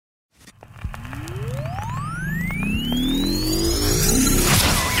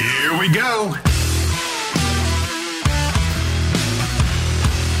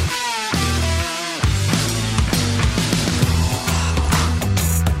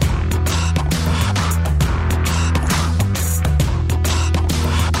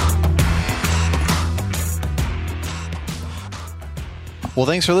Well,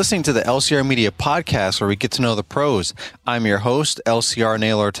 thanks for listening to the LCR Media Podcast, where we get to know the pros. I'm your host, LCR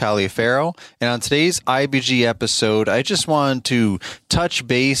Naylor Taliaferro, and on today's IBG episode, I just wanted to touch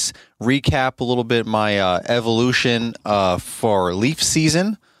base, recap a little bit my evolution for Leaf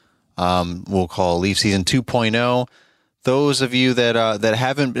season. We'll call Leaf season 2.0. Those of you that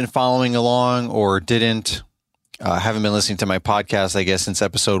haven't been following along or haven't been listening to my podcast, I guess, since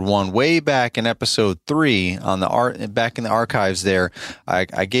episode 1, way back in episode 3 on back in the archives there,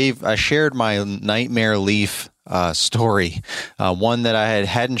 I shared my Nightmare Leaf story, one that I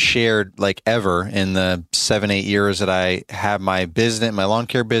hadn't shared like ever in the 7-8 years that I have my business, my lawn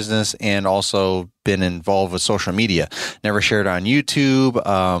care business, and also been involved with social media. Never shared on YouTube,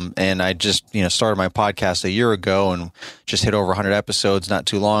 and I just started my podcast a year ago and just hit over 100 episodes not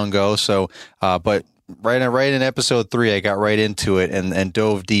too long ago. So, but right in episode 3, I got right into it and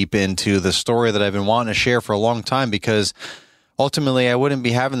dove deep into the story that I've been wanting to share for a long time, because ultimately I wouldn't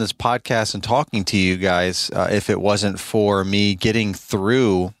be having this podcast and talking to you guys if it wasn't for me pushing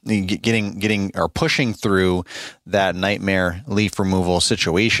through that nightmare leaf removal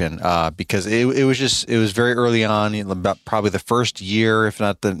situation, because it was very early on, about probably the first year, if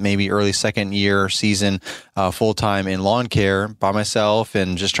not the maybe early second year season, full-time in lawn care by myself,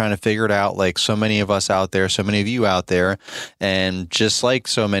 and just trying to figure it out, like so many of us out there, so many of you out there. And just like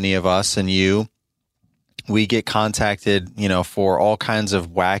so many of us and you, we get contacted, for all kinds of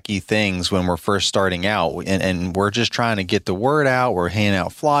wacky things when we're first starting out, and we're just trying to get the word out. We're handing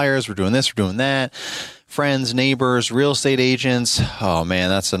out flyers. We're doing this, we're doing that. Friends, neighbors, real estate agents. Oh man,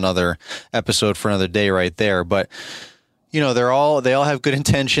 that's another episode for another day right there. But they all have good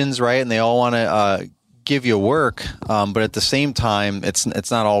intentions, right? And they all want to give you work, but at the same time, it's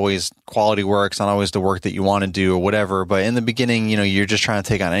not always quality work. It's not always the work that you want to do or whatever. But in the beginning, you're just trying to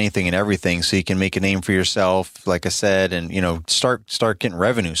take on anything and everything so you can make a name for yourself, like I said, and start getting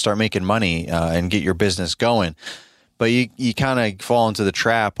revenue, start making money, and get your business going. But you kind of fall into the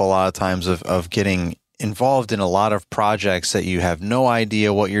trap a lot of times of getting involved in a lot of projects that you have no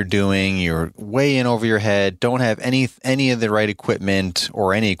idea what you're doing. You're way in over your head, don't have any of the right equipment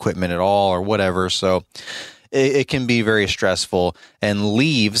or any equipment at all or whatever. So it can be very stressful. And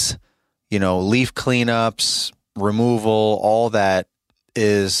leaves, leaf cleanups, removal, all that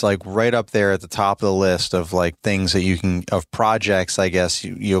is like right up there at the top of the list of like things that of projects, I guess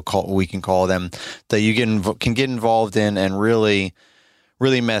we can call them, that you can get involved in and really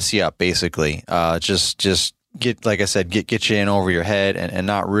mess you up, basically. Just get, like I said, get you in over your head and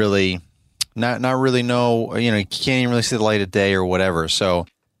not really know, you can't even really see the light of day or whatever. So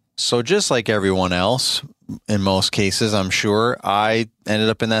just like everyone else, in most cases, I'm sure, I ended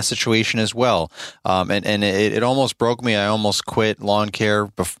up in that situation as well. And it almost broke me. I almost quit lawn care,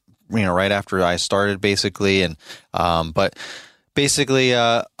 right after I started, basically. And, but basically,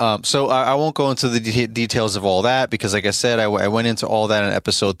 so I won't go into the details of all that, because like I said, I went into all that in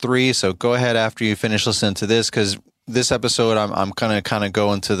episode 3. So go ahead after you finish listening to this, because this episode, I'm going to kind of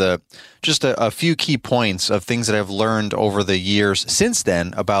go into just a few key points of things that I've learned over the years since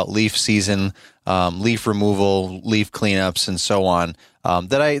then about leaf season, leaf removal, leaf cleanups, and so on,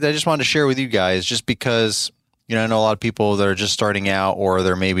 that I just wanted to share with you guys, just because, I know a lot of people that are just starting out, or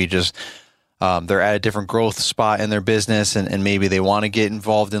they're maybe just they're at a different growth spot in their business, and maybe they want to get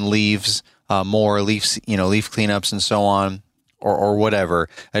involved in leaves, more leaf cleanups and so on, or whatever.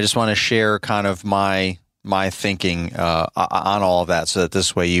 I just want to share kind of my thinking on all of that, so that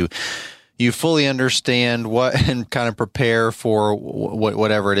this way you fully understand what, and kind of prepare for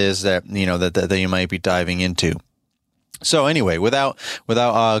whatever it is that that you might be diving into. So anyway, without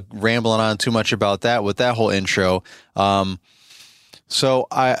rambling on too much about that, with that whole intro, so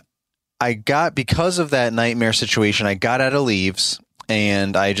I got, because of that nightmare situation, I got out of leaves,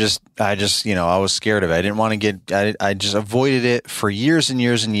 and I just, I was scared of it. I didn't want to I just avoided it for years and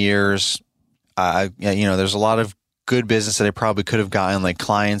years and years. There's a lot of good business that I probably could have gotten, like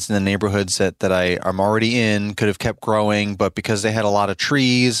clients in the neighborhoods that I'm already in, could have kept growing, but because they had a lot of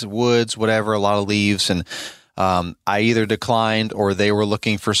trees, woods, whatever, a lot of leaves, and I either declined, or they were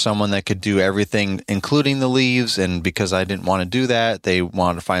looking for someone that could do everything, including the leaves. And because I didn't want to do that, they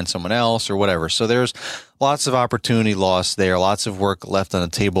wanted to find someone else or whatever. So there's lots of opportunity lost there, lots of work left on the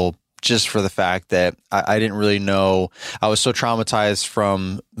table, just for the fact that I didn't really know. I was so traumatized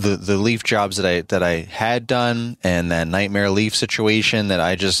from the leaf jobs that I had done, and that nightmare leaf situation, that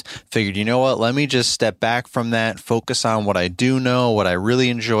I just figured, let me just step back from that, focus on what I do know, what I really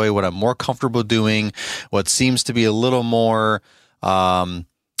enjoy, what I'm more comfortable doing, what seems to be a little more, I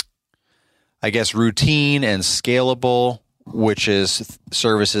guess, routine and scalable, which is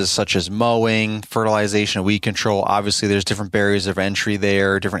services such as mowing, fertilization, weed control. Obviously, there's different barriers of entry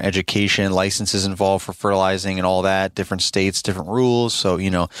there, different education, licenses involved for fertilizing and all that, different states, different rules. So,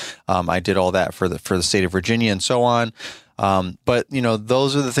 I did all that for the state of Virginia and so on. But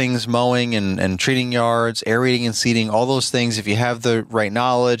those are the things: mowing and treating yards, aerating and seeding, all those things. If you have the right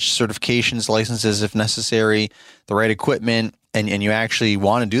knowledge, certifications, licenses, if necessary, the right equipment, and you actually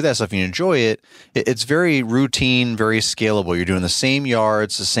want to do that stuff and you enjoy it, it's very routine, very scalable. You're doing the same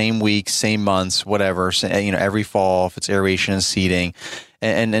yards, the same weeks, same months, whatever, every fall, if it's aeration and seeding.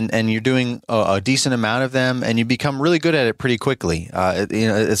 And you're doing a decent amount of them, and you become really good at it pretty quickly.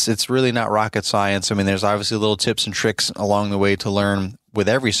 It's really not rocket science. I mean, there's obviously little tips and tricks along the way to learn with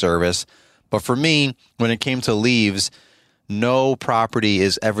every service. But for me, when it came to leaves, no property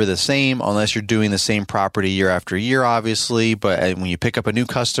is ever the same unless you're doing the same property year after year, obviously. But when you pick up a new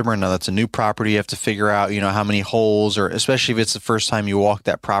customer, now that's a new property, you have to figure out, how many holes, or especially if it's the first time you walk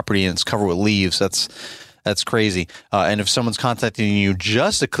that property and it's covered with leaves, that's crazy. And if someone's contacting you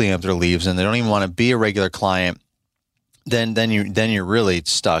just to clean up their leaves and they don't even want to be a regular client, then you're really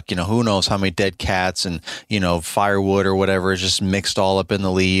stuck. Who knows how many dead cats and, firewood or whatever is just mixed all up in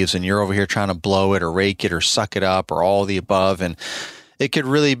the leaves, and you're over here trying to blow it or rake it or suck it up or all the above. And it could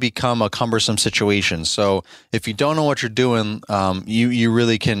really become a cumbersome situation. So if you don't know what you're doing, you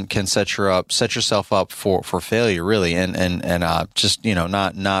really can set yourself up for failure, really, and just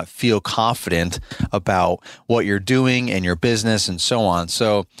not feel confident about what you're doing and your business and so on.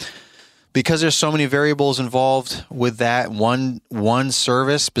 So because there's so many variables involved with that one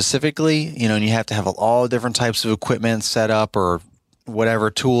service specifically, and you have to have all different types of equipment set up or whatever,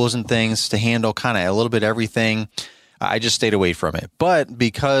 tools and things to handle kind of a little bit everything, I just stayed away from it. But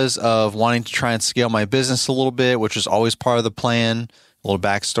because of wanting to try and scale my business a little bit, which was always part of the plan, a little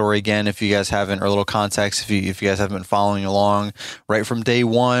backstory again, if you guys haven't, or a little context, if you guys haven't been following along, right from day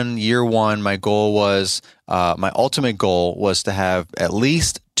one, year one, my ultimate goal was to have at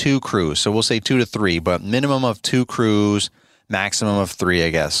least 2 crews. So we'll say 2 to 3, but minimum of 2 crews, maximum of 3, I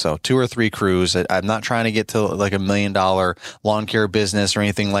guess. So 2 or 3 crews. I'm not trying to get to like $1 million lawn care business or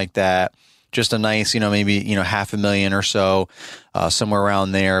anything like that. Just a nice, maybe, $500,000 or so, somewhere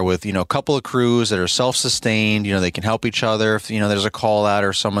around there with, a couple of crews that are self-sustained. They can help each other if, there's a call out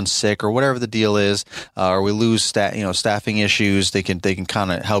or someone's sick or whatever the deal is, or we lose staffing issues. They can kind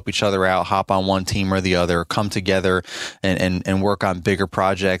of help each other out, hop on one team or the other, come together and work on bigger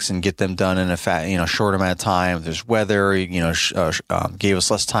projects and get them done in a short amount of time. If there's weather, gave us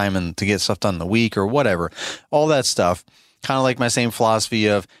less time to get stuff done in the week or whatever, all that stuff. Kind of like my same philosophy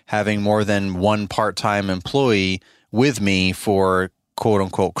of having more than one part-time employee with me for quote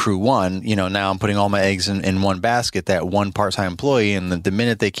unquote crew one. Now I'm putting all my eggs in one basket, that one part-time employee. And the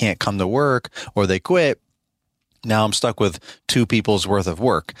minute they can't come to work or they quit, now I'm stuck with 2 people's worth of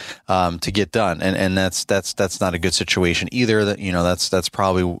work to get done. And that's not a good situation either. That's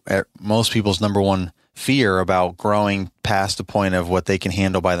probably most people's number one fear about growing past the point of what they can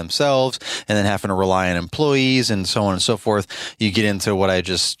handle by themselves and then having to rely on employees and so on and so forth. You get into what I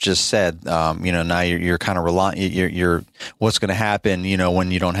just said. Now you're kind of you're what's going to happen, when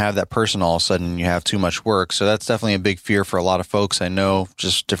you don't have that person, all of a sudden you have too much work. So that's definitely a big fear for a lot of folks. I know,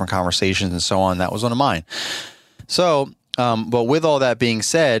 just different conversations and so on. That was one of mine. So, but with all that being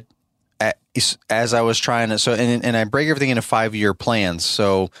said, as I was trying to, and I break everything into 5-year plans.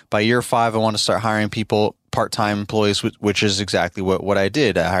 So by year 5, I want to start hiring people, part-time employees, which is exactly what I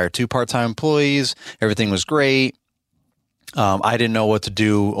did. I hired 2 part-time employees. Everything was great. I didn't know what to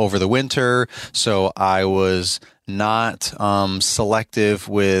do over the winter, so I was not selective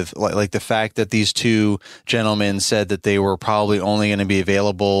with like the fact that these 2 gentlemen said that they were probably only going to be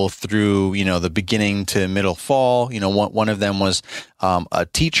available through the beginning to middle fall. One of them was a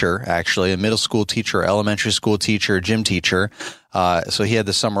teacher, actually a middle school teacher, elementary school teacher, gym teacher. So he had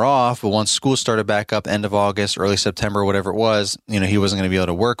the summer off, but once school started back up, end of August, early September, whatever it was, he wasn't going to be able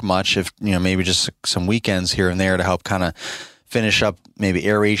to work much, if maybe just some weekends here and there to help kind of finish up maybe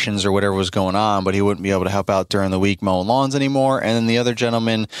aerations or whatever was going on, but he wouldn't be able to help out during the week mowing lawns anymore. And then the other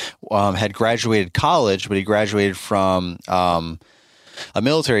gentleman had graduated college, but he graduated from a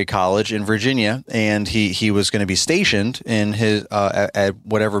military college in Virginia, and he was going to be stationed in his at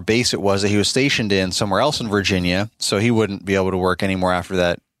whatever base it was that he was stationed in somewhere else in Virginia, so he wouldn't be able to work anymore after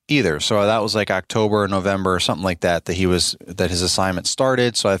that either. So that was like October or November or something like that his assignment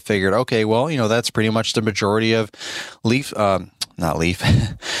started. So I figured, okay, well, that's pretty much the majority of not leaf.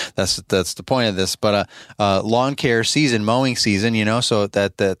 that's the point of this, but lawn care season, mowing season, so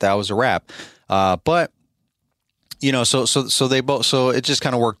that was a wrap. But So they both, so it just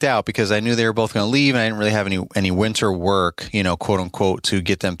kind of worked out because I knew they were both going to leave, and I didn't really have any winter work, quote unquote, to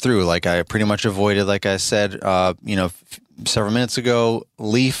get them through. Like I pretty much avoided, like I said, several minutes ago,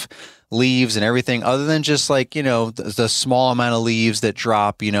 leaves and everything, other than just like, the small amount of leaves that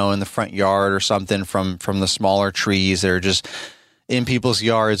drop, in the front yard or something from the smaller trees that are just in people's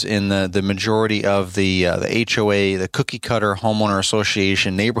yards in the majority of the HOA, the cookie cutter homeowner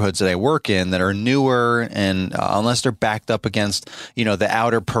association neighborhoods that I work in that are newer, and unless they're backed up against, the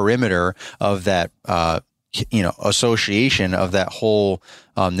outer perimeter of that, association of that whole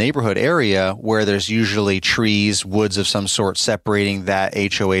neighborhood area where there's usually trees, woods of some sort separating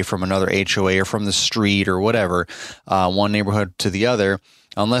that HOA from another HOA or from the street or whatever, one neighborhood to the other,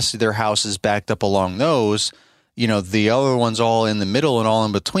 unless their house is backed up along those. The other ones all in the middle and all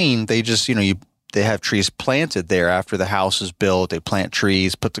in between, they just, they have trees planted there after the house is built. They plant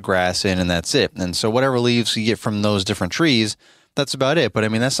trees, put the grass in, and that's it. And so whatever leaves you get from those different trees, that's about it. But I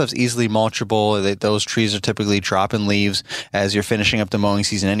mean, that stuff's easily mulchable. Those trees are typically dropping leaves as you're finishing up the mowing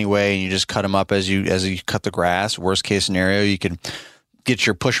season anyway, and you just cut them up as you cut the grass. Worst case scenario, you can get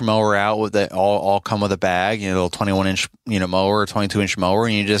your push mower out with that all come with a bag, little 21-inch, mower or 22-inch mower,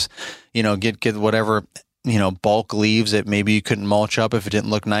 and you just, get whatever, bulk leaves that maybe you couldn't mulch up if it didn't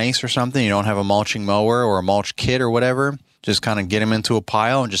look nice or something. You don't have a mulching mower or a mulch kit or whatever. Just kind of get them into a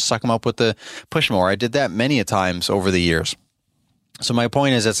pile and just suck them up with the push mower. I did that many a times over the years. So my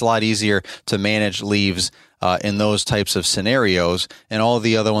point is, it's a lot easier to manage leaves in those types of scenarios, and all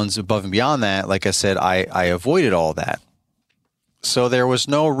the other ones above and beyond that, like I said, I avoided all that. So there was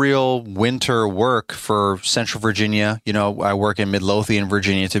no real winter work for Central Virginia. I work in Midlothian,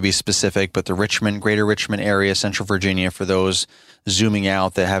 Virginia to be specific, but the Greater Richmond area, Central Virginia, for those zooming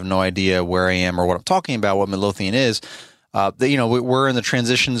out that have no idea where I am or what I'm talking about, what Midlothian is. We're in the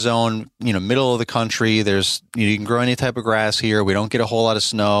transition zone, middle of the country. You can grow any type of grass here. We don't get a whole lot of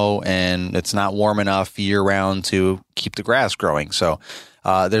snow, and it's not warm enough year round to keep the grass growing. So,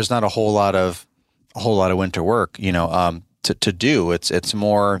 there's not a whole lot of winter work, to do. It's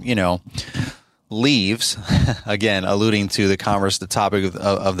more, leaves, again, alluding to the topic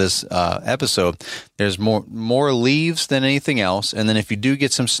of this episode. There's more leaves than anything else. And then if you do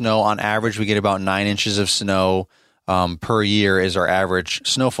get some snow, on average, we get about 9 inches of snow per year is our average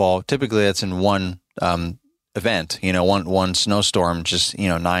snowfall. Typically that's in one event, one snowstorm, just,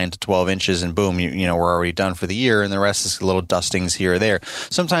 9 to 12 inches, and boom, we're already done for the year. And the rest is little dustings here or there.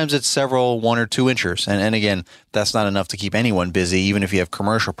 Sometimes it's 1 or 2 inches. And again, that's not enough to keep anyone busy, even if you have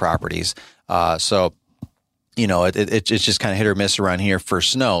commercial properties. So it's just kind of hit or miss around here for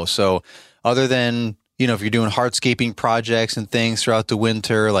snow. So other than, if you're doing hardscaping projects and things throughout the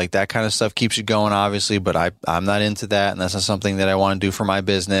winter, like that kind of stuff keeps you going, obviously, but I'm not into that, and that's not something that I want to do for my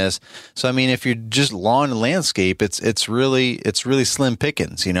business. So, I mean, if you're just lawn and landscape, it's really slim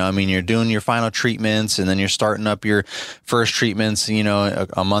pickings, you're doing your final treatments, and then you're starting up your first treatments,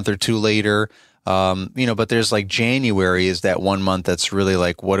 a month or two later. But there's like January is that 1 month that's really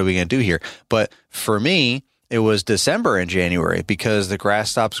like, what are we going to do here? But for me, it was December and January, because the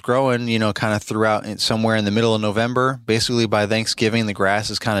grass stops growing, kind of throughout somewhere in the middle of November. Basically by Thanksgiving, the grass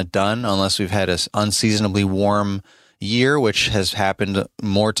is kind of done, unless we've had an unseasonably warm year, which has happened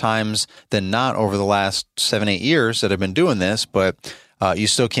more times than not over the last 7-8 years that I've been doing this. But you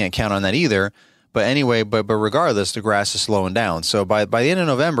still can't count on that either. But anyway, but regardless, the grass is slowing down. So by the end of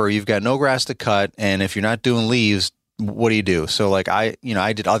November, you've got no grass to cut. And if you're not doing leaves, what do you do? So like I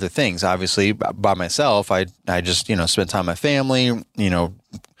did other things, obviously by myself. I just, spent time with my family,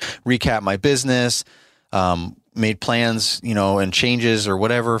 recap my business, made plans, and changes or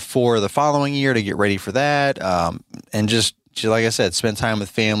whatever for the following year to get ready for that. And just like I said, spend time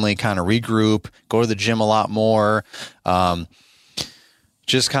with family, kind of regroup, go to the gym a lot more.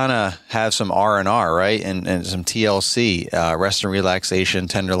 Just kind of have some R&R, right? And some TLC, rest and relaxation,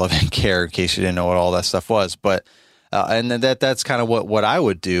 tender loving care, in case you didn't know what all that stuff was. But and that's kind of what I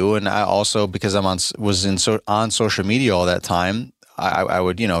would do. And I also, because was on social media all that time, I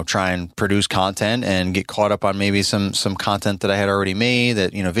would, try and produce content and get caught up on maybe some content that I had already made,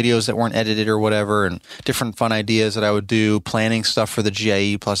 that, videos that weren't edited or whatever, and different fun ideas that I would do, planning stuff for the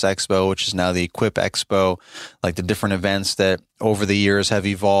GIE Plus Expo, which is now the Equip Expo, like the different events that over the years have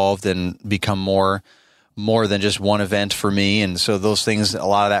evolved and become more than just one event for me. And so those things, a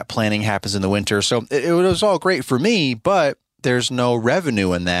lot of that planning happens in the winter. So it was all great for me, but there's no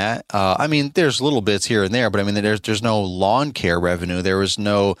revenue in that. There's little bits here and there, but there's no lawn care revenue. There was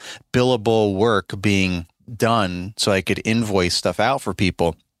no billable work being done so I could invoice stuff out for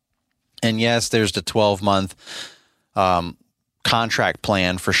people. And yes, there's the 12-month contract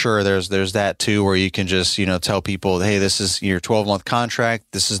plan for sure. There's that too, where you can just, tell people, hey, this is your 12-month contract.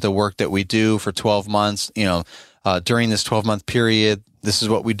 This is the work that we do for 12 months, during this 12-month period. This is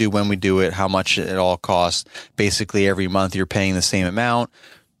what we do when we do it, how much it all costs. Basically, every month you're paying the same amount,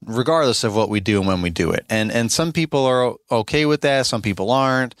 regardless of what we do and when we do it. And some people are okay with that. Some people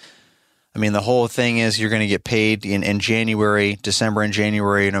aren't. I mean, the whole thing is you're going to get paid in January, December and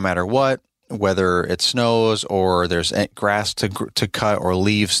January, no matter what, whether it snows or there's grass to cut or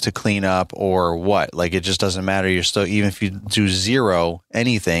leaves to clean up or what. Like, it just doesn't matter. You're still, even if you do zero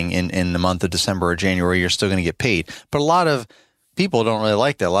anything in the month of December or January, you're still going to get paid. But a lot of people don't really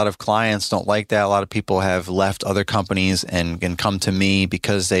like that. A lot of clients don't like that. A lot of people have left other companies and come to me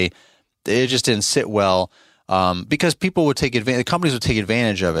because it just didn't sit well. Because people would take advantage, the companies would take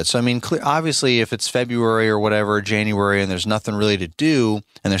advantage of it. So, I mean, obviously, if it's February or whatever, January, and there's nothing really to do,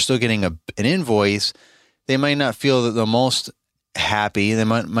 and they're still getting an invoice, they might not feel the most happy. They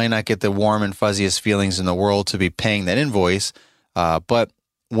might not get the warm and fuzziest feelings in the world to be paying that invoice. But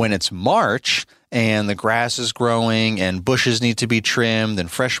when it's March and the grass is growing and bushes need to be trimmed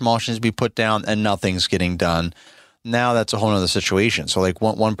and fresh mulch needs to be put down and nothing's getting done, now that's a whole other situation. So like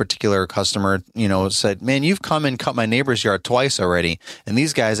one particular customer, said, man, you've come and cut my neighbor's yard twice already. And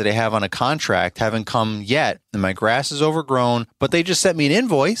these guys that I have on a contract haven't come yet. And my grass is overgrown, but they just sent me an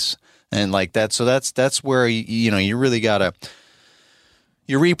invoice and like that. So that's where, you really gotta,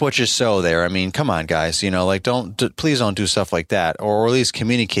 you reap what you sow there. I mean, come on, guys, please don't do stuff like that, or at least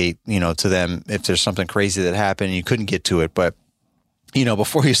communicate, to them if there's something crazy that happened and you couldn't get to it. But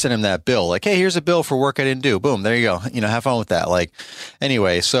before you send him that bill, like, hey, here's a bill for work I didn't do. Boom, there you go. Have fun with that. Like,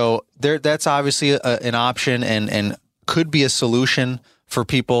 anyway, so that's obviously an option and could be a solution for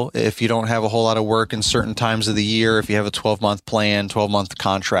people if you don't have a whole lot of work in certain times of the year. If you have a 12-month plan, 12-month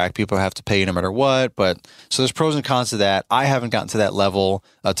contract, people have to pay you no matter what. But so there's pros and cons to that. I haven't gotten to that level.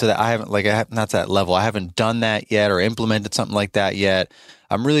 Not to that level. I haven't done that yet or implemented something like that yet.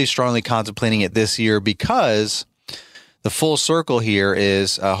 I'm really strongly contemplating it this year because the full circle here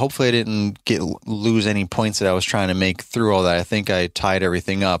is hopefully I didn't lose any points that I was trying to make through all that. I think I tied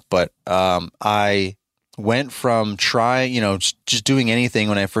everything up, but I went from just doing anything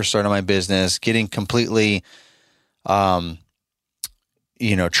when I first started my business, getting completely, traumatized,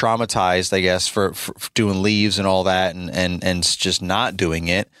 I guess, for doing leaves and all that and just not doing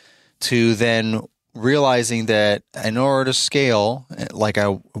it, to then realizing that in order to scale, like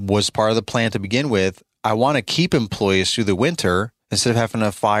I was part of the plan to begin with, I want to keep employees through the winter instead of having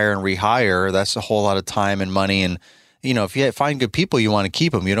to fire and rehire. That's a whole lot of time and money. And, if you find good people, you want to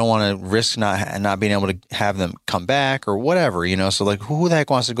keep them. You don't want to risk not being able to have them come back or whatever, So like, who the heck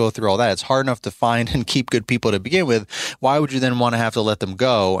wants to go through all that? It's hard enough to find and keep good people to begin with. Why would you then want to have to let them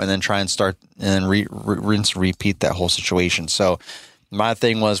go and then try and start and then rinse and repeat that whole situation? So my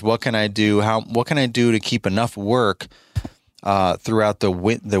thing was, what can I do? What can I do to keep enough work throughout the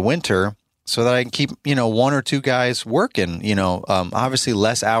winter so that I can keep, one or two guys working, obviously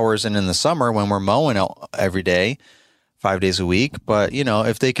less hours than in the summer when we're mowing every day, 5 days a week. But,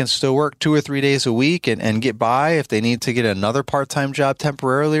 if they can still work 2 or 3 days a week and get by, if they need to get another part-time job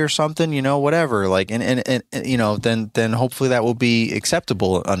temporarily or something, whatever, like, then hopefully that will be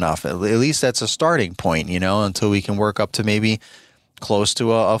acceptable enough. At least that's a starting point, until we can work up to maybe close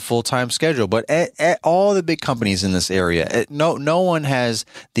to a full-time schedule. But at all the big companies in this area, no one has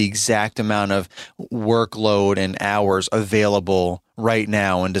the exact amount of workload and hours available right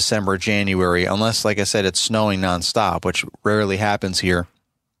now in December, January, unless, like I said, it's snowing nonstop, which rarely happens here.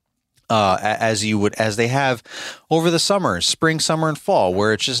 As they have over the summers, spring, summer, and fall,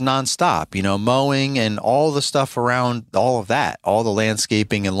 where it's just nonstop, mowing and all the stuff around all of that, all the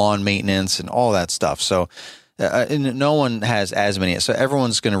landscaping and lawn maintenance and all that stuff. So and no one has as many. So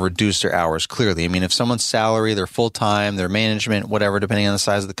everyone's going to reduce their hours, clearly. I mean, if someone's salary, they're full-time, their management, whatever, depending on the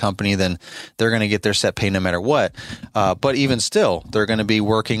size of the company, then they're going to get their set pay no matter what. But even still, they're going to be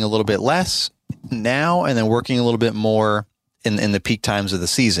working a little bit less now and then working a little bit more in the peak times of the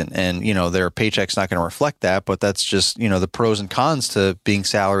season. And, their paycheck's not going to reflect that, but that's just, the pros and cons to being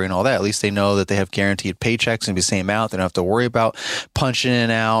salary and all that. At least they know that they have guaranteed paychecks and be the same amount. They don't have to worry about punching in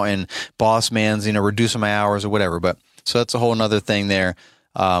and out and boss man's, reducing my hours or whatever. But so that's a whole nother thing there.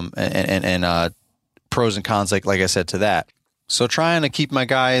 And pros and cons, like I said, to that. So trying to keep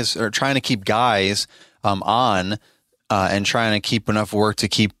guys on and trying to keep enough work to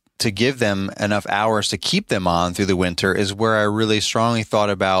give them enough hours to keep them on through the winter is where I really strongly thought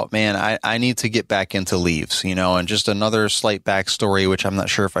about, man, I need to get back into leaves, and just another slight backstory, which I'm not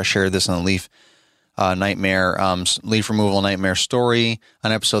sure if I shared this on the leaf removal nightmare story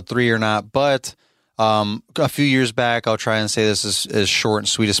on episode 3 or not, but A few years back, I'll try and say this as short and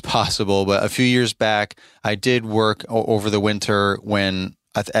sweet as possible, but a few years back, I did work over the winter when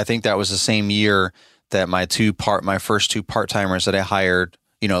I think that was the same year that my first two part-timers that I hired,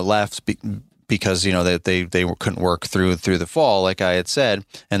 left because, they couldn't work through the fall, like I had said,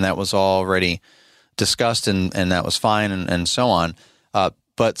 and that was already discussed and that was fine and so on.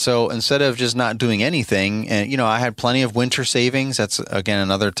 But so instead of just not doing anything, and, I had plenty of winter savings. That's, again,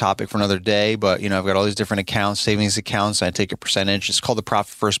 another topic for another day. But, I've got all these different accounts, savings accounts. I take a percentage. It's called the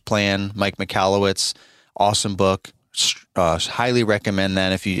Profit First Plan. Mike Michalowicz, awesome book. Highly recommend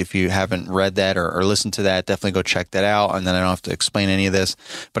that. If you haven't read that or listened to that, definitely go check that out. And then I don't have to explain any of this.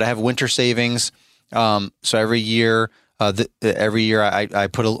 But I have winter savings. So every year, I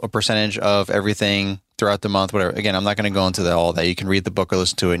put a percentage of everything throughout the month, whatever. Again, I'm not going to go into all that. You can read the book or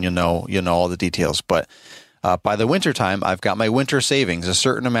listen to it, and you'll know all the details. But by the winter time, I've got my winter savings, a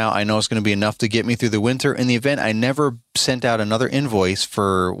certain amount. I know it's going to be enough to get me through the winter. In the event I never sent out another invoice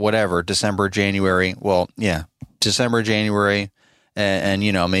for whatever, December, January. Well, yeah, December, January, and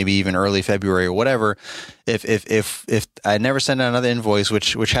maybe even early February or whatever. If I never send out another invoice,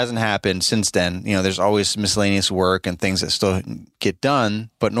 which hasn't happened since then, there's always miscellaneous work and things that still get done,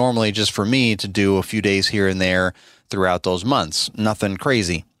 but normally just for me to do a few days here and there throughout those months, nothing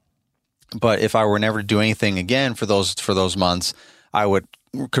crazy. But if I were never to do anything again for those months, I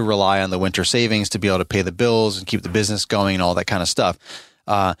could rely on the winter savings to be able to pay the bills and keep the business going and all that kind of stuff.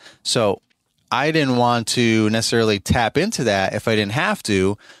 So I didn't want to necessarily tap into that if I didn't have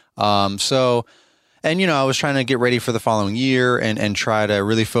to. I was trying to get ready for the following year and try to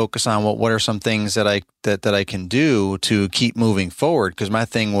really focus on what are some things that I can do to keep moving forward. Because my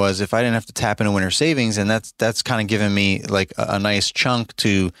thing was, if I didn't have to tap into winter savings, and that's kind of given me like a nice chunk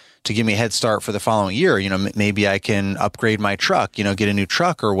to give me a head start for the following year. Maybe I can upgrade my truck, get a new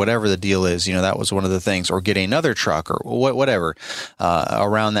truck or whatever the deal is. That was one of the things, or get another truck or whatever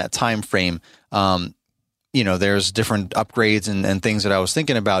around that time frame. There's different upgrades and things that I was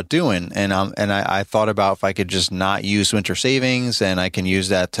thinking about doing. And I thought about if I could just not use winter savings and I can use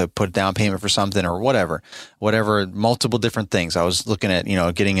that to put down payment for something or whatever, multiple different things. I was looking at,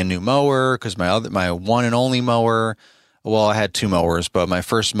 getting a new mower because my one and only mower, well, I had two mowers, but my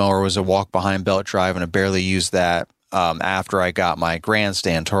first mower was a walk behind belt drive, and I barely used that after I got my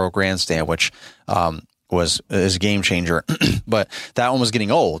Toro Grandstand, which is a game changer. But that one was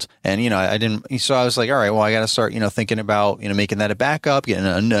getting old, and I didn't. So I was like, all right, well, I got to start thinking about making that a backup, getting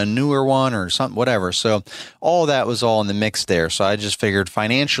a newer one or something, whatever. So all that was all in the mix there. So I just figured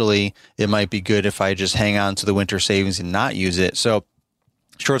financially it might be good if I just hang on to the winter savings and not use it. So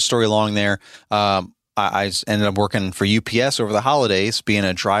short story long there. I ended up working for UPS over the holidays, being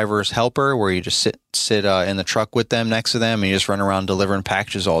a driver's helper, where you just sit in the truck with them, next to them, and you just run around delivering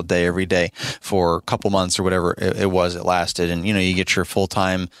packages all day, every day for a couple months or whatever it lasted. And, you get your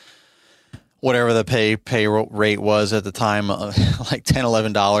full-time, whatever the pay rate was at the time, like $10,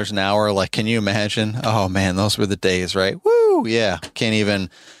 $11 an hour. Like, can you imagine? Oh man, those were the days, right? Woo. Yeah. Can't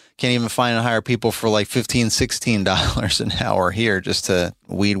even find and hire people for like $15, $16 an hour here just to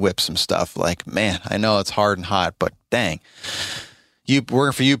weed whip some stuff. Like, man, I know it's hard and hot, but dang,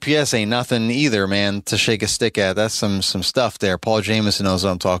 working for UPS ain't nothing either, man, to shake a stick at. That's some stuff there. Paul Jameson knows what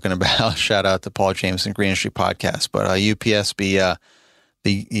I'm talking about. Shout out to Paul Jameson, Green Street Podcast. But UPS be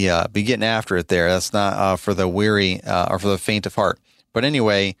getting after it there. That's not for the weary or for the faint of heart. But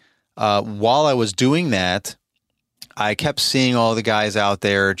anyway, while I was doing that, I kept seeing all the guys out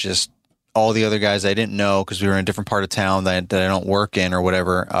there, just all the other guys I didn't know because we were in a different part of town that I don't work in or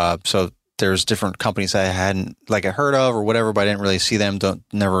whatever. So there's different companies I hadn't heard of or whatever, but I didn't really see them.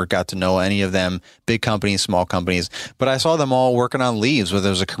 Never got to know any of them. Big companies, small companies, but I saw them all working on leaves. Whether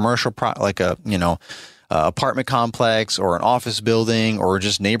it was a commercial apartment complex or an office building or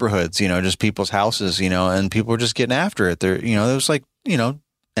just neighborhoods, just people's houses, and people were just getting after it. There, it was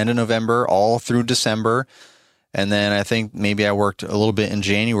end of November all through December. And then I think maybe I worked a little bit in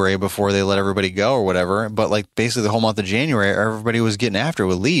January before they let everybody go or whatever. But basically the whole month of January, everybody was getting after it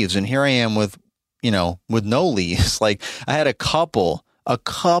with leaves. And here I am with no leaves. I had a couple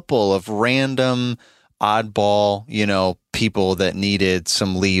of random oddball, people that needed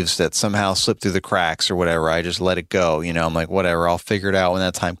some leaves that somehow slipped through the cracks or whatever. I just let it go. I'm like, whatever, I'll figure it out when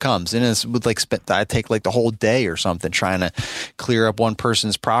that time comes. And it's I'd take the whole day or something trying to clear up one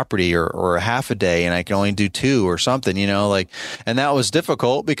person's property or half a day. And I can only do two or something, and that was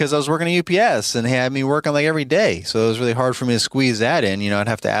difficult because I was working at UPS and they had me working every day. So it was really hard for me to squeeze that in. I'd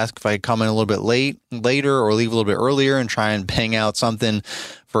have to ask if I could come in a little bit later or leave a little bit earlier and try and bang out something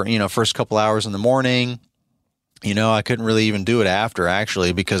for, first couple hours in the morning. I couldn't really even do it after,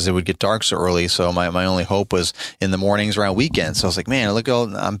 actually, because it would get dark so early. So my only hope was in the mornings around weekends. So I was like, man,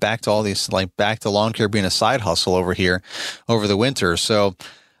 I'm back to all these, like back to lawn care being a side hustle over here over the winter. So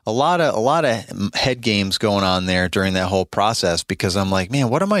a lot of head games going on there during that whole process, because I'm like, man,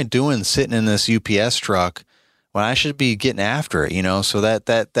 what am I doing sitting in this UPS truck when I should be getting after it, So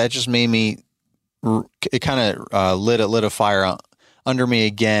that just made me, it kind of lit a fire under me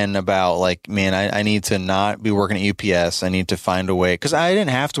again about like, man, I need to not be working at UPS. I need to find a way, because I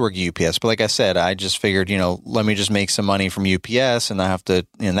didn't have to work at UPS, but like I said, I just figured, let me just make some money from UPS, and I have to,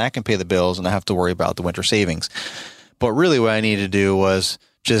 and that can pay the bills, and I have to worry about the winter savings. But really what I needed to do was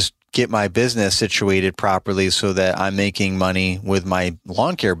just get my business situated properly so that I'm making money with my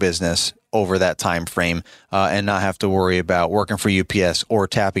lawn care business over that time frame, and not have to worry about working for UPS or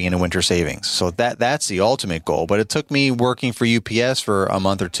tapping into winter savings. So that's the ultimate goal. But it took me working for UPS for a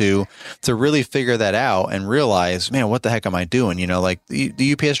month or two to really figure that out and realize, man, what the heck am I doing? Like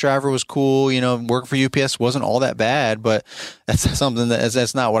the UPS driver was cool. Working for UPS wasn't all that bad, but that's something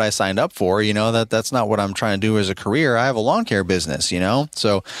that's not what I signed up for. That's not what I'm trying to do as a career. I have a lawn care business,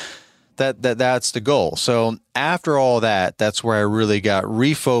 so that's the goal. So after all that, that's where I really got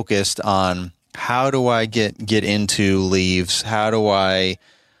refocused on how do I get into leaves?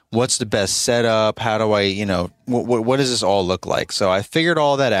 What's the best setup? How do I, what does this all look like? So I figured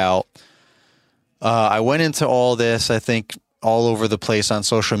all that out. I went into all this, I think, all over the place on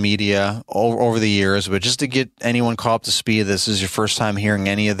social media over the years, but just to get anyone caught up to speed, this is your first time hearing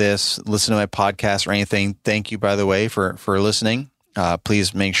any of this, listen to my podcast or anything. Thank you, by the way, for listening.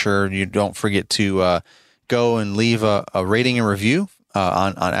 Please make sure you don't forget to go and leave a rating and review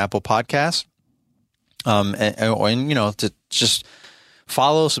on Apple Podcasts, and to just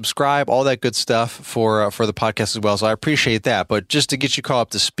follow, subscribe, all that good stuff for the podcast as well. So I appreciate that. But just to get you caught up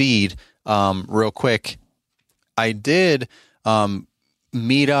to speed, real quick, I did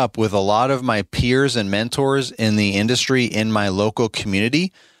meet up with a lot of my peers and mentors in the industry in my local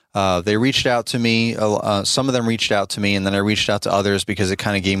community. They reached out to me. Some of them reached out to me, and then I reached out to others because it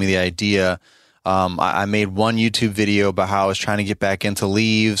kind of gave me the idea. I made one YouTube video about how I was trying to get back into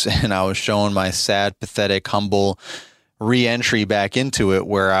leaves, and I was showing my sad, pathetic, humble re-entry back into it,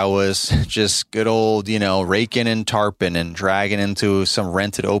 where I was just good old, raking and tarping and dragging into some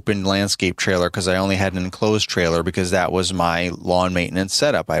rented open landscape trailer, because I only had an enclosed trailer because that was my lawn maintenance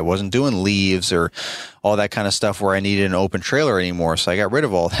setup. I wasn't doing leaves or all that kind of stuff where I needed an open trailer anymore. So I got rid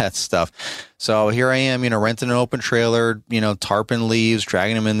of all that stuff. So here I am, renting an open trailer, tarping leaves,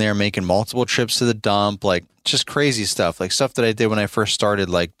 dragging them in there, making multiple trips to the dump, like just crazy stuff, like stuff that I did when I first started,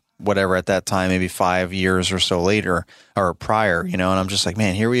 like whatever at that time, maybe 5 years or so later or prior, and I'm just like,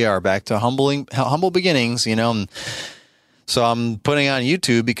 man, here we are back to humble beginnings, and so I'm putting on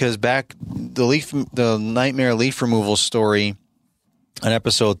YouTube because back the nightmare leaf removal story in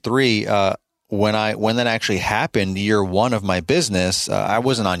episode 3, when that actually happened, year 1 of my business, I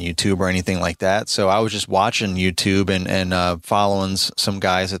wasn't on YouTube or anything like that. So I was just watching YouTube and following some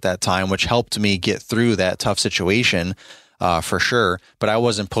guys at that time, which helped me get through that tough situation. For sure, but I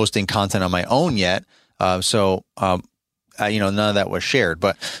wasn't posting content on my own yet, so none of that was shared.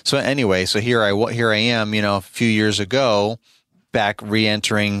 But so anyway, so here I am, a few years ago, back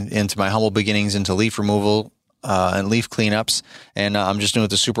re-entering into my humble beginnings into leaf removal and leaf cleanups, and I'm just doing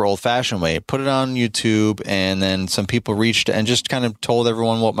it the super old-fashioned way. Put it on YouTube, and then some people reached and just kind of told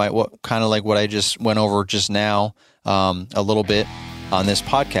everyone what I just went over just now, a little bit on this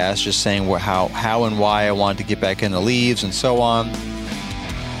podcast, just saying how and why I wanted to get back into leaves and so on.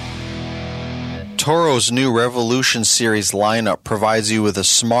 Toro's new Revolution Series lineup provides you with a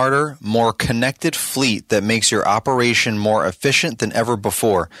smarter, more connected fleet that makes your operation more efficient than ever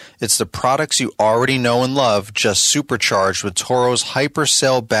before. It's the products you already know and love, just supercharged with Toro's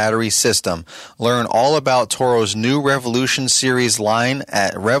HyperCell battery system. Learn all about Toro's new Revolution Series line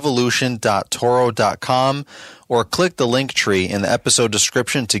at revolution.toro.com or click the link tree in the episode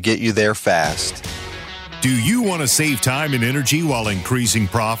description to get you there fast. Do you want to save time and energy while increasing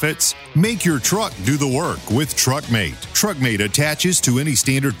profits? Make your truck do the work with TruckMate. TruckMate attaches to any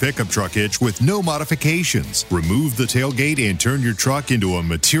standard pickup truck hitch with no modifications. Remove the tailgate and turn your truck into a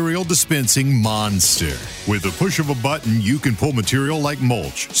material dispensing monster. With the push of a button, you can pull material like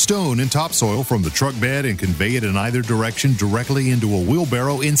mulch, stone, and topsoil from the truck bed and convey it in either direction directly into a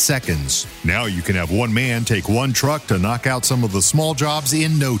wheelbarrow in seconds. Now you can have one man take one truck to knock out some of the small jobs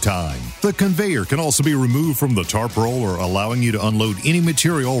in no time. The conveyor can also be removed from the tarp roller, allowing you to unload any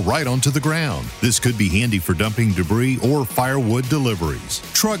material right onto the ground. This could be handy for dumping debris or firewood deliveries.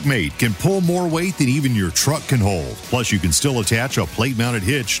 TruckMate can pull more weight than even your truck can hold. Plus, you can still attach a plate-mounted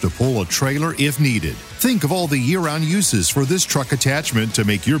hitch to pull a trailer if needed. Think of all the year-round uses for this truck attachment to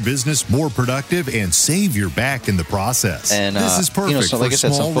make your business more productive and save your back in the process. And this is perfect so like for I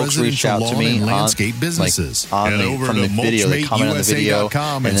said, small some folks reached residential out to lawn me and on, landscape businesses. Head over from the video, they comment on the video,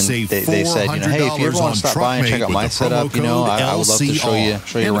 and then save they said, hey, if you ever want to stop by and check out my setup, I would love to show you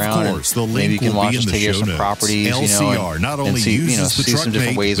around, and maybe you can watch us take care of some properties, and see some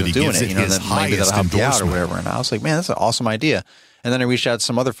different ways of doing it, and then maybe that'll help you out or whatever. And I was like, man, that's an awesome idea. And then I reached out to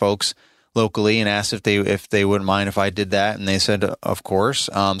some other folks locally and asked if they wouldn't mind if I did that, and they said of course.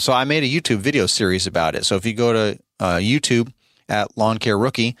 So I made a YouTube video series about it. So if you go to YouTube at Lawn Care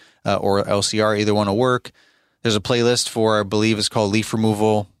Rookie or LCR, either one will work. There's a playlist for, I believe it's called leaf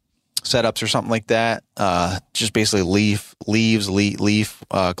removal setups or something like that. Just basically leaf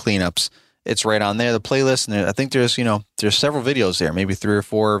cleanups. It's right on there, the playlist, and I think there's several videos there, maybe 3 or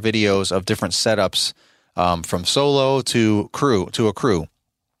 4 videos of different setups, from solo to a crew,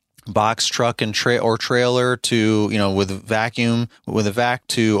 box truck and trailer to with a vac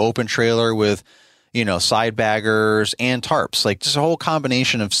to open trailer with side baggers and tarps, like just a whole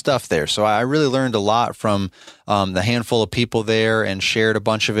combination of stuff there. So I really learned a lot from the handful of people there and shared a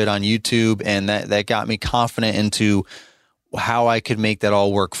bunch of it on YouTube, and that got me confident into how I could make that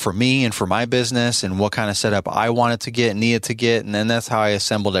all work for me and for my business and what kind of setup I wanted to get, needed to get. And then that's how I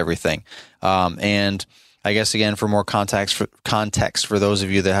assembled everything. And I guess, again, for more context for those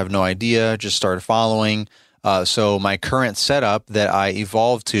of you that have no idea, just started following. So my current setup that I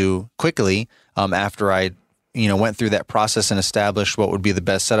evolved to quickly after I went through that process and established what would be the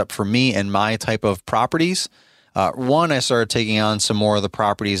best setup for me and my type of properties. One, I started taking on some more of the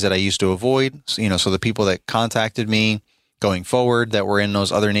properties that I used to avoid. So the people that contacted me going forward that were in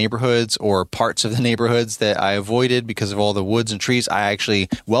those other neighborhoods or parts of the neighborhoods that I avoided because of all the woods and trees, I actually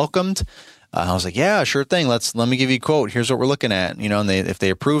welcomed. I was like, yeah, sure thing. Let me give you a quote. Here's what we're looking at. And if they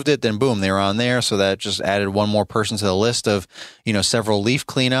approved it, then boom, they were on there. So that just added one more person to the list of, several leaf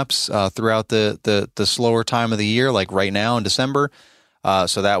cleanups throughout the slower time of the year, like right now in December.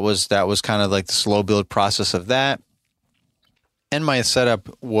 So that was kind of like the slow build process of that. And my setup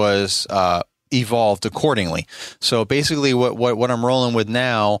was evolved accordingly. So basically what I'm rolling with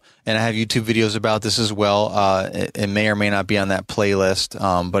now, and I have YouTube videos about this as well. It may or may not be on that playlist.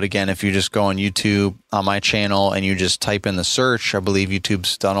 But again, if you just go on YouTube on my channel and you just type in the search, I believe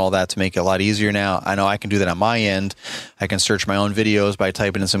YouTube's done all that to make it a lot easier now. I know I can do that on my end. I can search my own videos by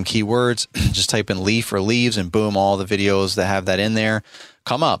typing in some keywords, just type in leaf or leaves, and boom, all the videos that have that in there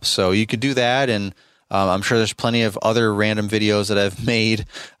come up. So you could do that, and I'm sure there's plenty of other random videos that I've made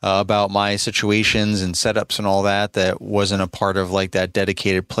about my situations and setups and all that wasn't a part of like that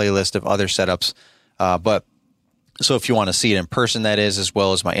dedicated playlist of other setups. But so if you want to see it in person, that is, as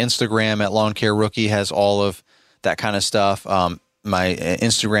well as my Instagram at Lawn Care Rookie has all of that kind of stuff. My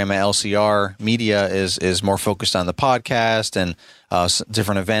Instagram at LCR Media is more focused on the podcast and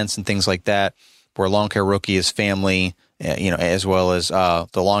different events and things like that, where Lawn Care Rookie is family, as well as the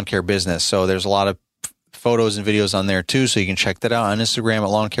lawn care business. So there's a lot of photos and videos on there too, so you can check that out on Instagram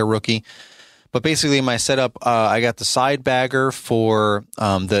at Lawn Care Rookie. But basically, my setup, I got the side bagger for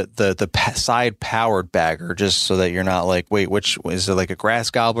the side powered bagger, just so that you're not like, wait, which is it, like a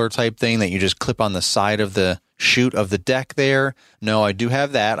grass gobbler type thing that you just clip on the side of the chute of the deck there? No, I do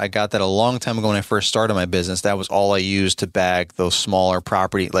have that. I got that a long time ago when I first started my business. That was all I used to bag those smaller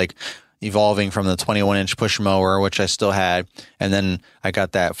property, like evolving from the 21-inch push mower, which I still had. And then I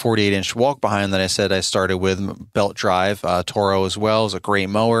got that 48-inch walk behind that I said I started with, belt drive. Toro as well is a great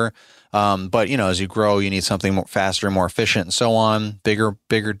mower. But, as you grow, you need something more faster and more efficient and so on.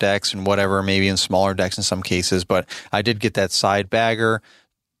 Bigger decks and whatever, maybe in smaller decks in some cases. But I did get that side bagger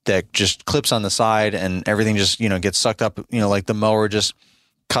that just clips on the side and everything just, gets sucked up, like the mower just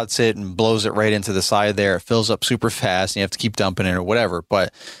cuts it and blows it right into the side there. It fills up super fast and you have to keep dumping it or whatever.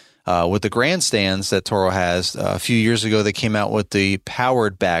 But with the grandstands that Toro has, a few years ago, they came out with the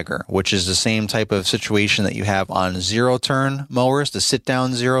powered bagger, which is the same type of situation that you have on zero-turn mowers, the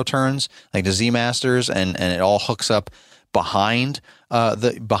sit-down zero turns, like the Z-Masters, and it all hooks up behind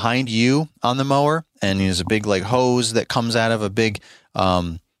you on the mower, and there's a big like hose that comes out of a big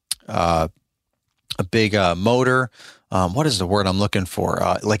motor. What is the word I'm looking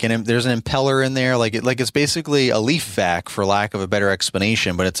for? There's an impeller in there, like it's basically a leaf vac, for lack of a better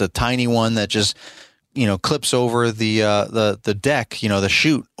explanation, but it's a tiny one that just, clips over the deck, the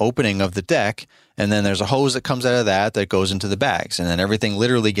chute opening of the deck. And then there's a hose that comes out of that goes into the bags, and then everything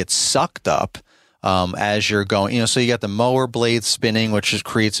literally gets sucked up, as you're going, so you got the mower blade spinning, which just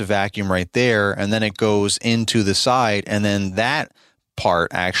creates a vacuum right there. And then it goes into the side, and then that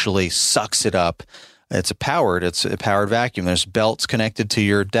part actually sucks it up it's a powered vacuum. There's belts connected to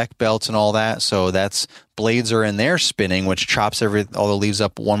your deck belts and all that. So that's blades are in there spinning, which chops all the leaves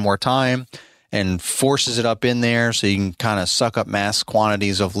up one more time and forces it up in there. So you can kind of suck up mass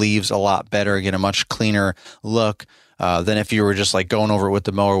quantities of leaves a lot better, get a much cleaner look than if you were just like going over it with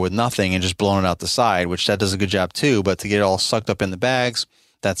the mower with nothing and just blowing it out the side, which that does a good job too. But to get it all sucked up in the bags,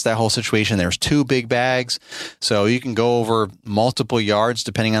 that's that whole situation. There's 2 big bags, so you can go over multiple yards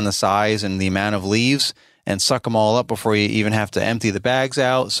depending on the size and the amount of leaves and suck them all up before you even have to empty the bags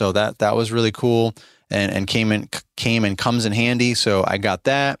out. So that was really cool and came and comes in handy. So I got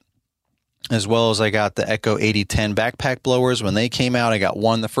that, as well as I got the Echo 8010 backpack blowers when they came out. I got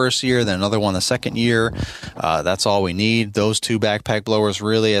one the first year, then another one the second year. That's all we need. Those 2 backpack blowers,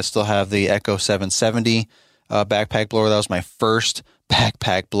 really. I still have the Echo 770 backpack blower. That was my first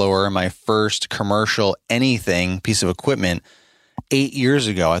backpack blower, my first commercial anything piece of equipment 8 years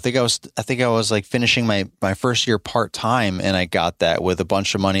ago. I think I was like finishing my first year part-time, and I got that with a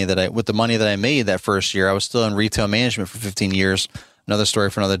bunch of money with the money that I made that first year. I was still in retail management for 15 years. Another story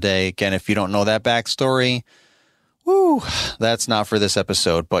for another day. Again, if you don't know that backstory, that's not for this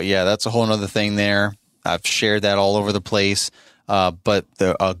episode. But yeah, that's a whole nother thing there. I've shared that all over the place. But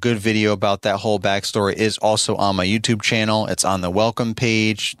a good video about that whole backstory is also on my YouTube channel. It's on the welcome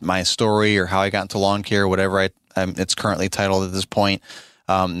page, my story, or how I got into lawn care, whatever it's currently titled at this point.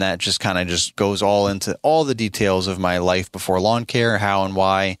 That just kind of just goes all into all the details of my life before lawn care, how and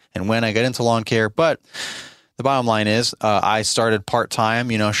why and when I got into lawn care. But the bottom line is, I started part-time,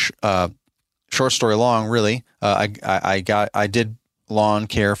 short story long, really. I did lawn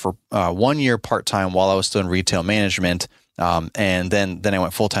care for 1 year part-time while I was still in retail management. And then I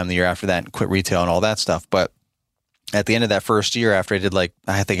went full-time the year after that and quit retail and all that stuff. But at the end of that first year, after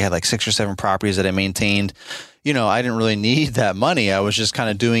I think I had like 6 or 7 properties that I maintained, I didn't really need that money. I was just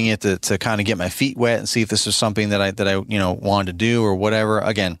kind of doing it to kind of get my feet wet and see if this was something that I wanted to do or whatever.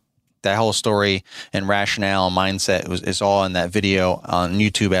 Again, that whole story and rationale and mindset is all in that video on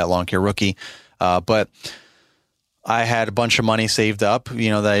YouTube at Lawn Care Rookie. But I had a bunch of money saved up,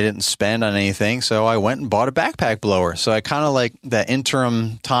 that I didn't spend on anything. So I went and bought a backpack blower. So I kind of like that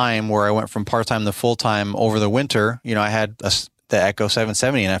interim time where I went from part-time to full-time over the winter. I had the Echo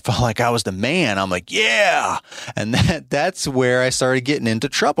 770 and I felt like I was the man. I'm like, yeah. And that's where I started getting into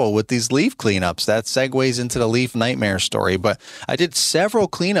trouble with these leaf cleanups. That segues into the leaf nightmare story. But I did several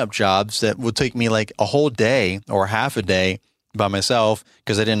cleanup jobs that would take me like a whole day or half a day by myself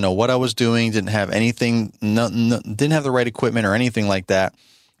because I didn't know what I was doing, didn't have anything, didn't have the right equipment or anything like that.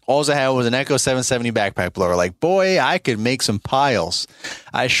 All I had was an Echo 770 backpack blower. Like, boy, I could make some piles.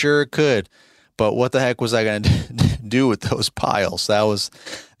 I sure could. But what the heck was I going to do with those piles? That was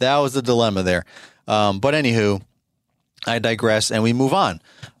the dilemma there. But anywho, I digress and we move on.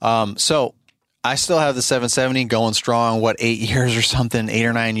 So I still have the 770 going strong. 8 years or something, 8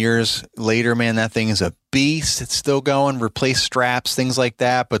 or 9 years later, man, that thing is a beast. It's still going, replace straps, things like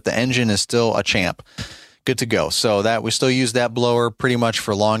that. But the engine is still a champ. Good to go. So that we still use that blower pretty much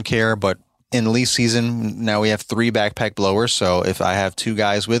for lawn care. But in leaf season, now we have 3 backpack blowers. So if I have 2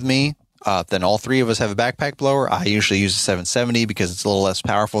 guys with me, then all 3 of us have a backpack blower. I usually use the 770 because it's a little less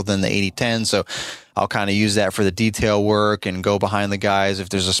powerful than the 8010. So I'll kind of use that for the detail work and go behind the guys if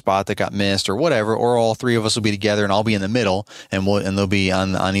there's a spot that got missed or whatever. Or all 3 of us will be together and I'll be in the middle and they'll be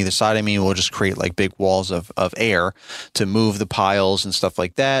on either side of me. We'll just create like big walls of air to move the piles and stuff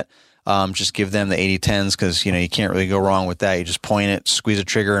like that. Just give them the 8010s because you can't really go wrong with that. You just point it, squeeze a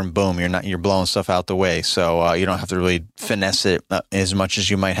trigger, and boom, you're blowing stuff out the way. So you don't have to really finesse it as much as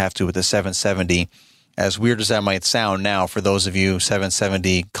you might have to with the 770. As weird as that might sound now, for those of you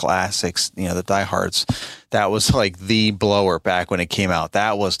 770 classics, the diehards, that was like the blower back when it came out.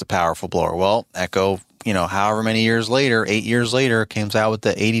 That was the powerful blower. Well, Echo, however many years later, 8 years later, comes out with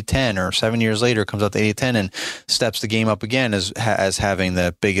the 8010, or 7 years later comes out the 8010 and steps the game up again as having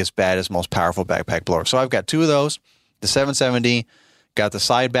the biggest, baddest, most powerful backpack blower. So I've got 2 of those, the 770, got the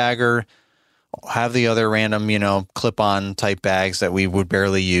side bagger, have the other random, clip-on type bags that we would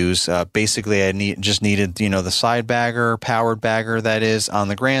barely use. Basically, I just needed, the side bagger, powered bagger that is on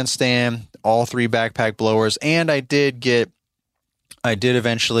the grandstand, all 3 backpack blowers, and I did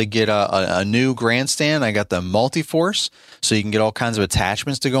eventually get a new grandstand. I got the Multi-Force, so you can get all kinds of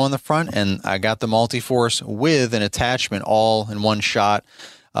attachments to go on the front, and I got the Multi-Force with an attachment all in one shot.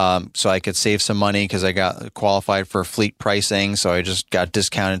 So I could save some money because I got qualified for fleet pricing. So I just got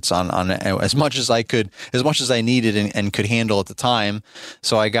discounts on as much as I could, as much as I needed and could handle at the time.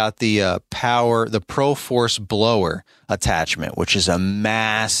 So I got the ProForce blower attachment, which is a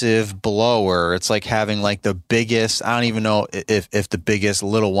massive blower. It's like having like the biggest, I don't even know if the biggest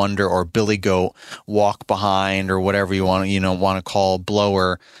Little Wonder or Billy Goat walk behind or whatever you want to call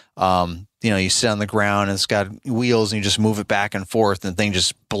blower. You sit on the ground and it's got wheels and you just move it back and forth and the thing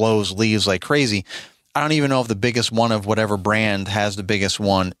just blows leaves like crazy. I don't even know if the biggest one of whatever brand has the biggest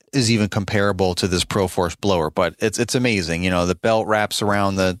one is even comparable to this ProForce blower, but it's amazing. The belt wraps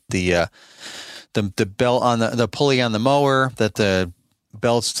around the belt on the pulley on the mower that the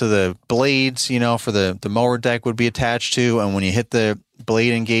belts to the blades, for the mower deck would be attached to. And when you hit the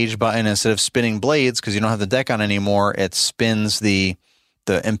blade engage button, instead of spinning blades, because you don't have the deck on anymore, it spins the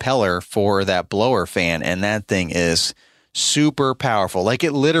impeller for that blower fan. And that thing is super powerful. Like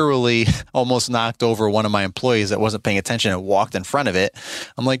it literally almost knocked over one of my employees that wasn't paying attention and walked in front of it.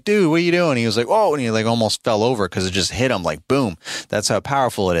 I'm like, dude, what are you doing? He was like, whoa. And he like almost fell over because it just hit him like boom. That's how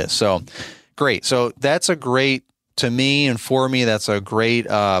powerful it is. So great. So that's a great, to me and for me, that's a great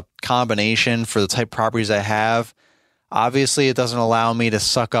combination for the type of properties I have. Obviously, it doesn't allow me to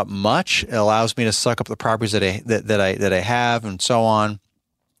suck up much. It allows me to suck up the properties that I have and so on.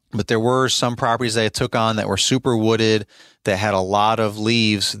 But there were some properties that I took on that were super wooded, that had a lot of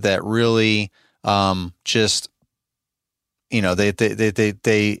leaves that really just,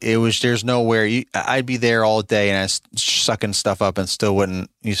 there's nowhere I'd be there all day and I was sucking stuff up and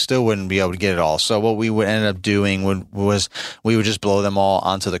you still wouldn't be able to get it all. So what we would end up doing was we would just blow them all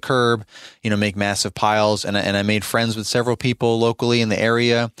onto the curb, make massive piles. And I made friends with several people locally in the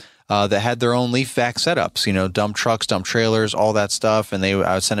area that had their own leaf vac setups, dump trucks, dump trailers, all that stuff. And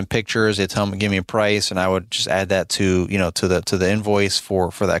I would send them pictures. They'd tell them, give me a price. And I would just add that to the invoice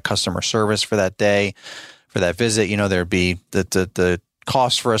for that customer service for that day, for that visit. There'd be the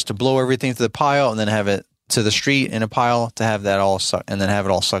cost for us to blow everything to the pile and then have it to the street in a pile to have that all and then have it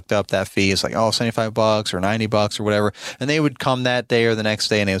all sucked up. That fee is like, $75 or $90 or whatever. And they would come that day or the next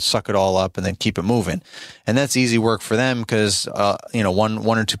day and they would suck it all up and then keep it moving. And that's easy work for them because, one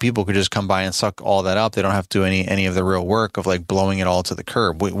or two people could just come by and suck all that up. They don't have to do any of the real work of like blowing it all to the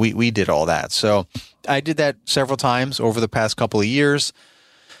curb. We did all that. So I did that several times over the past couple of years.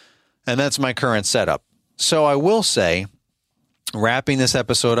 And that's my current setup. So I will say, wrapping this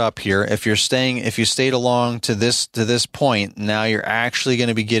episode up here, if you stayed along to this point, now you're actually going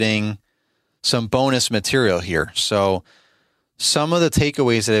to be getting some bonus material here. So some of the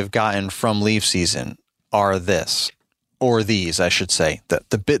takeaways that I've gotten from leaf season are these, I should say.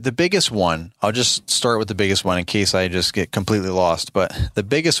 The biggest one, I'll just start with the biggest one in case I just get completely lost. But the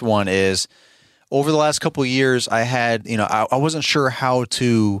biggest one is over the last couple of years, I had, I wasn't sure how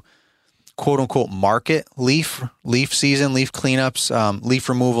to quote unquote market leaf season, leaf cleanups, leaf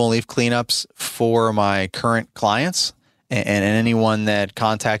removal, leaf cleanups for my current clients and anyone that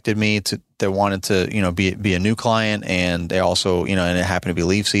contacted me that wanted to, be a new client. And they also, and it happened to be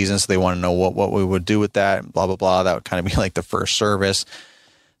leaf season. So they want to know what we would do with that, blah, blah, blah. That would kind of be like the first service.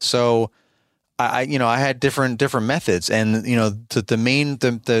 So I had different methods, and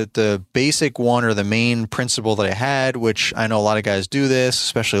the basic one or the main principle that I had, which I know a lot of guys do this,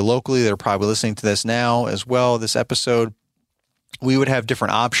 especially locally. They're probably listening to this now as well. This episode, we would have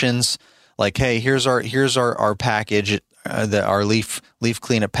different options. Like, hey, here's our package, our leaf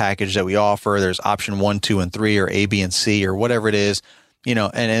cleanup package that we offer. There's option 1, 2, and 3, or A, B, and C, or whatever it is. And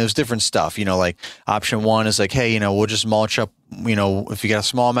it was different stuff, like option 1 is like, hey, we'll just mulch up, if you got a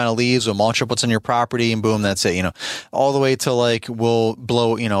small amount of leaves, we'll mulch up what's in your property and boom, that's it, all the way to like, we'll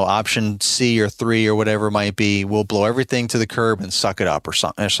blow, option C or 3 or whatever it might be. We'll blow everything to the curb and suck it up or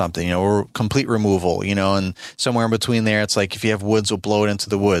something, or complete removal, and somewhere in between there, it's like, if you have woods, we'll blow it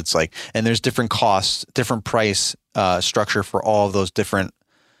into the woods. Like, and there's different costs, different price, structure for all of those different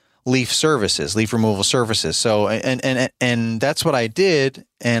leaf removal services. So, and that's what I did.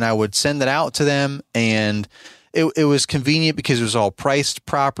 And I would send it out to them, and it was convenient because it was all priced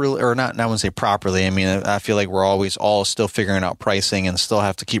properly, or not. I wouldn't say properly. I mean, I feel like we're always all still figuring out pricing and still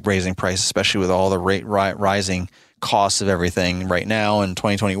have to keep raising prices, especially with all the rising costs of everything right now in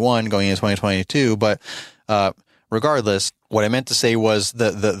 2021 going into 2022. But, regardless, what I meant to say was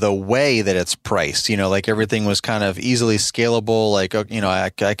the way that it's priced, like everything was kind of easily scalable. Like,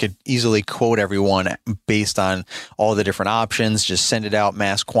 I could easily quote everyone based on all the different options, just send it out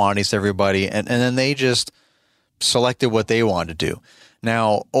mass quantities to everybody. And then they just selected what they wanted to do.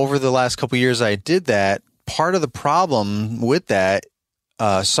 Now, over the last couple of years, I did that. Part of the problem with that,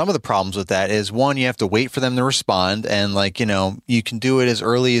 some of the problems with that is, one, you have to wait for them to respond, and like, you can do it as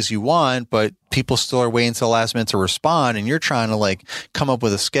early as you want, but people still are waiting until the last minute to respond, and you're trying to like come up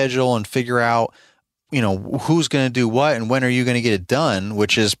with a schedule and figure out, who's going to do what and when are you going to get it done,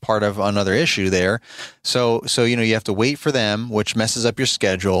 which is part of another issue there. So, you have to wait for them, which messes up your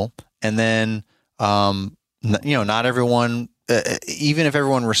schedule. And then, not everyone, even if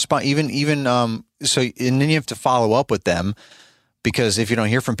everyone respond, so, and then you have to follow up with them, because if you don't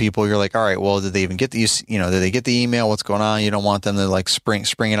hear from people, you're like, all right, well, did they even get these, did they get the email? What's going on? You don't want them to like spring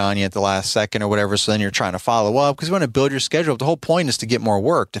it on you at the last second or whatever. So then you're trying to follow up, because you want to build your schedule up. The whole point is to get more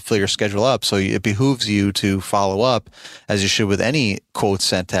work, to fill your schedule up. So it behooves you to follow up, as you should with any quotes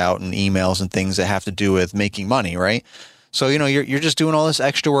sent out and emails and things that have to do with making money, right? So, you're just doing all this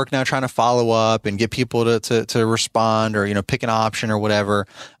extra work now, trying to follow up and get people to respond, or, pick an option or whatever.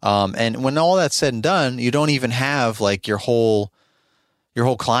 And when all that's said and done, you don't even have like your whole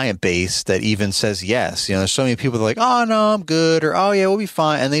client base that even says yes. There's so many people that are like, oh no, I'm good, or oh yeah, we'll be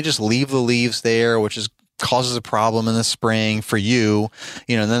fine. And they just leave the leaves there, which causes a problem in the spring for you,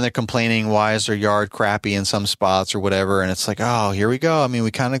 and then they're complaining, why is their yard crappy in some spots or whatever. And it's like, oh, here we go. I mean, we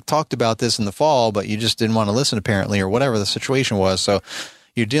kind of talked about this in the fall, but you just didn't want to listen apparently, or whatever the situation was. So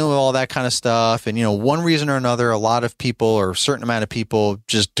you're dealing with all that kind of stuff. And, one reason or another, a lot of people, or a certain amount of people,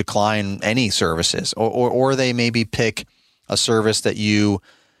 just decline any services, or they maybe pick a service that you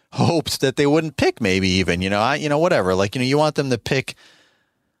hoped that they wouldn't pick, maybe even, whatever. Like, you want them to pick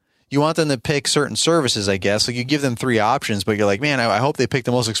certain services, I guess. Like, you give them 3 options, but you're like, man, I hope they pick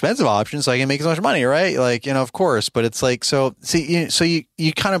the most expensive option so I can make as much money, right? Like, of course. But it's like, so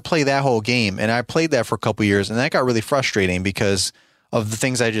you kind of play that whole game. And I played that for a couple of years, and that got really frustrating because of the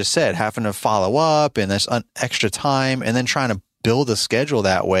things I just said, having to follow up and this extra time, and then trying to build a schedule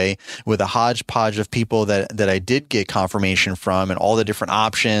that way with a hodgepodge of people that I did get confirmation from, and all the different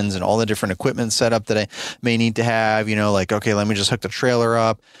options and all the different equipment setup that I may need to have, like, okay, let me just hook the trailer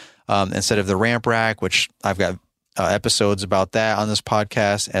up instead of the ramp rack, which I've got episodes about that on this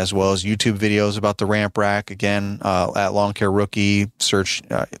podcast, as well as YouTube videos about the ramp rack. Again, at Lawn Care Rookie, search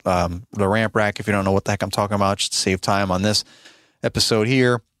the ramp rack if you don't know what the heck I'm talking about, just to save time on this episode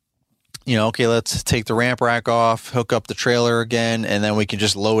here. Okay, let's take the ramp rack off, hook up the trailer again, and then we can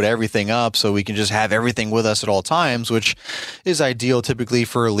just load everything up, so we can just have everything with us at all times, which is ideal typically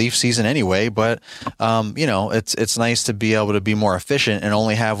for leaf season anyway. But, it's nice to be able to be more efficient and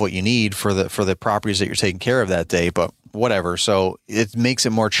only have what you need for the properties that you're taking care of that day, but whatever. So it makes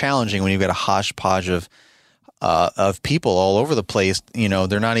it more challenging when you've got a hodgepodge of people all over the place.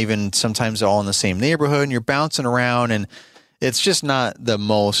 They're not even sometimes all in the same neighborhood, and you're bouncing around, and it's just not the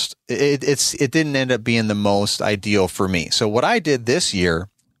most, it didn't end up being the most ideal for me. So what I did this year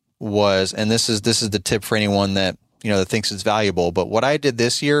was, and this is the tip for anyone that, that thinks it's valuable, but what I did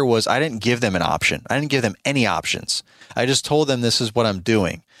this year was I didn't give them an option. I didn't give them any options. I just told them this is what I'm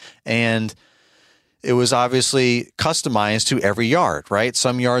doing. And it was obviously customized to every yard, right?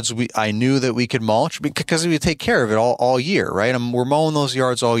 Some yards I knew that we could mulch because we would take care of it all year, right? We're mowing those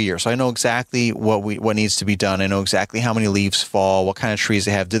yards all year, so I know exactly what needs to be done. I know exactly how many leaves fall, what kind of trees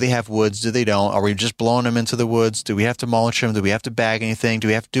they have. Do they have woods? Do they don't? Are we just blowing them into the woods? Do we have to mulch them? Do we have to bag anything? Do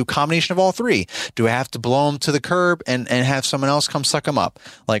we have to do a combination of all 3? Do I have to blow them to the curb and have someone else come suck them up?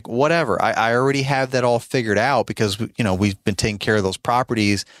 Like, whatever. I already have that all figured out because we've been taking care of those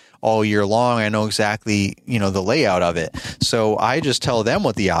properties all year long. I know exactly, the layout of it. So I just tell them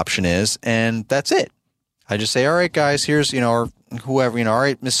what the option is, and that's it. I just say, all right, guys, here's, or whoever, all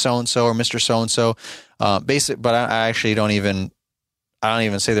right, Miss So-and-so or Mr. So-and-so, but I actually don't even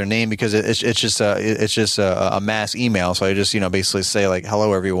say their name because it's just a mass email. So I just, basically say like,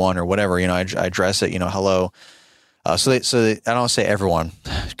 hello, everyone, or whatever, I address it, hello. So I don't say everyone,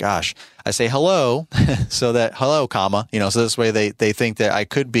 gosh, I say hello, so that hello, comma, so this way they think that I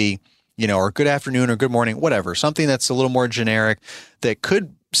could be, or good afternoon or good morning, whatever, something that's a little more generic that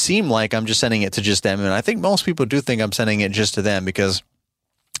could seem like I'm just sending it to just them. And I think most people do think I'm sending it just to them because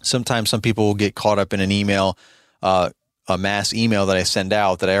sometimes some people will get caught up in an email, a mass email that I send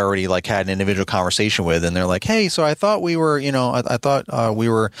out that I already like had an individual conversation with, and they're like, hey, so I thought we were, I thought we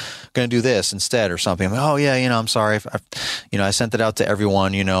were going to do this instead or something. I'm like, oh yeah, I'm sorry. I sent it out to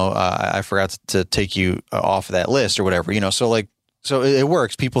everyone, I forgot to take you off of that list or whatever, so it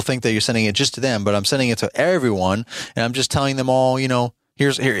works. People think that you're sending it just to them, but I'm sending it to everyone, and I'm just telling them all,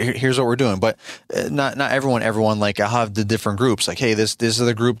 here's what we're doing. But not everyone, like I'll have the different groups. Like, hey, this is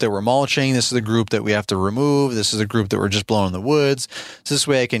the group that we're mulching. This is the group that we have to remove. This is the group that we're just blowing the woods. So this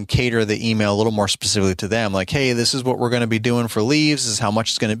way I can cater the email a little more specifically to them. Like, hey, this is what we're going to be doing for leaves. This is how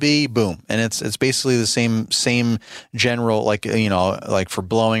much it's going to be. Boom. And it's basically the same general, like, like for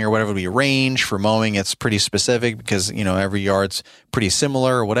blowing or whatever, it'll be a range. For mowing, it's pretty specific because, every yard's pretty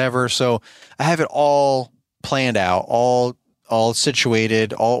similar or whatever. So I have it all planned out, all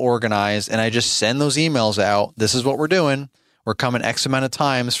situated, all organized, and I just send those emails out. This is what we're doing. We're coming X amount of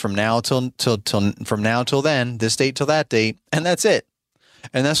times from now till then, this date till that date, and that's it.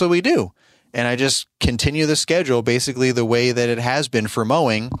 And that's what we do. And I just continue the schedule basically the way that it has been for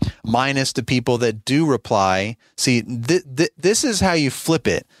mowing, minus the people that do reply. See, this is how you flip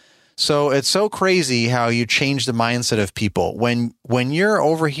it. So it's so crazy how you change the mindset of people. When you're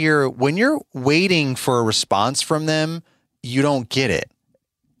over here, when you're waiting for a response from them, you don't get it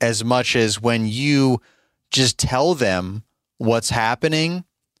as much as when you just tell them what's happening.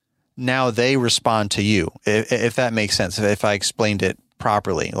 Now they respond to you, if that makes sense, if I explained it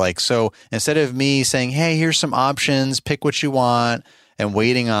properly. Like, so instead of me saying, hey, here's some options, pick what you want, and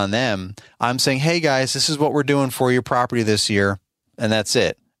waiting on them, I'm saying, hey guys, this is what we're doing for your property this year. And that's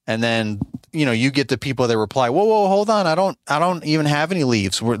it. And then, you get the people that reply, whoa, hold on. I don't even have any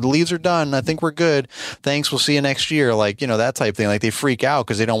leaves. The leaves are done. I think we're good. Thanks. We'll see you next year. Like, that type thing. Like they freak out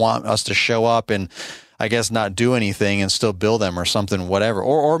because they don't want us to show up and I guess not do anything and still bill them or something, whatever.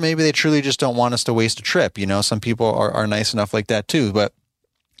 Or maybe they truly just don't want us to waste a trip. Some people are nice enough like that too. But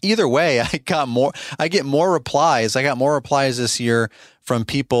either way, I get more replies. I got more replies this year from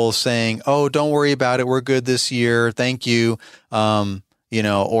people saying, oh, don't worry about it. We're good this year. Thank you.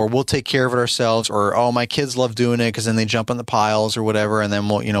 Or we'll take care of it ourselves, or, oh, my kids love doing it because then they jump on the piles or whatever. And then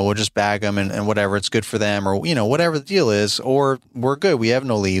we'll just bag them and whatever, it's good for them, or, whatever the deal is, or we're good. We have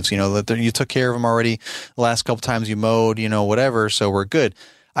no leaves, you took care of them already the last couple times you mowed, whatever. So we're good.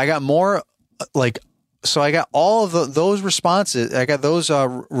 I got more so I got all of those responses. I got those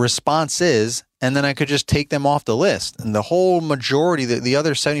responses, and then I could just take them off the list. And the whole majority, the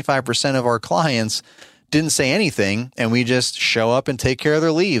other 75% of our clients didn't say anything, and we just show up and take care of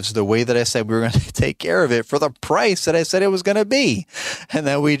their leaves the way that I said we were going to take care of it for the price that I said it was going to be. And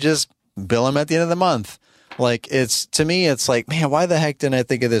then we just bill them at the end of the month. Like, to me, it's like, man, why the heck didn't I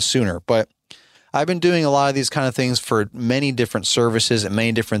think of this sooner? But I've been doing a lot of these kind of things for many different services and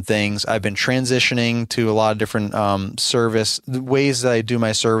many different things. I've been transitioning to a lot of different ways that I do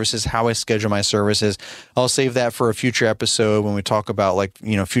my services, how I schedule my services. I'll save that for a future episode when we talk about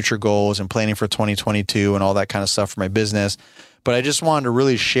future goals and planning for 2022 and all that kind of stuff for my business. But I just wanted to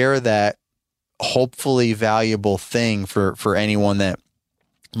really share that hopefully valuable thing for anyone that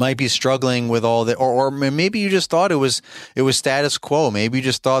might be struggling with all that, or maybe you just thought it was status quo. Maybe you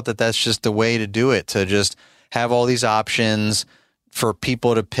just thought that that's just the way to do it, to just have all these options for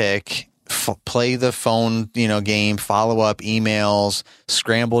people to pick, play the phone, game, follow up emails,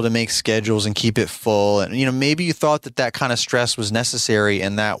 scramble to make schedules and keep it full. And, maybe you thought that kind of stress was necessary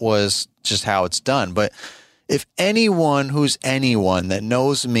and that was just how it's done. But if anyone that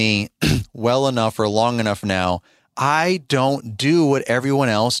knows me well enough or long enough now, I don't do what everyone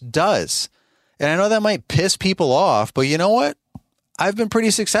else does. And I know that might piss people off, but you know what? I've been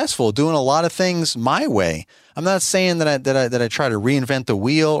pretty successful doing a lot of things my way. I'm not saying that I try to reinvent the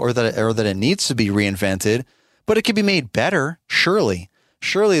wheel or that it needs to be reinvented, but it can be made better. Surely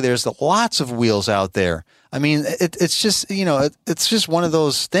there's lots of wheels out there. I mean, it's just, it's just one of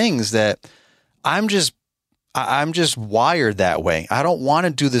those things that I'm just wired that way. I don't want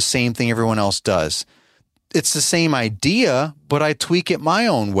to do the same thing everyone else does. It's the same idea, but I tweak it my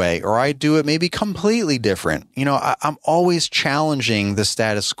own way, or I do it maybe completely different. I'm always challenging the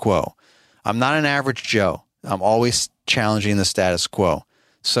status quo. I'm not an average Joe. I'm always challenging the status quo.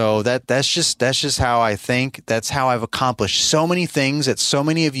 So that's just how I think. That's how I've accomplished so many things that so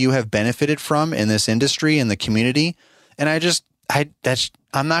many of you have benefited from in this industry, in the community. And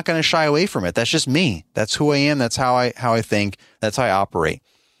I'm not going to shy away from it. That's just me. That's who I am. That's how I think. That's how I operate.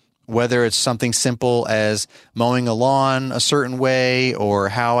 Whether it's something simple as mowing a lawn a certain way, or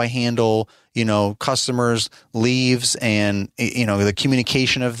how I handle, customers' leaves and, the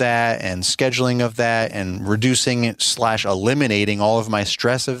communication of that and scheduling of that and reducing / eliminating all of my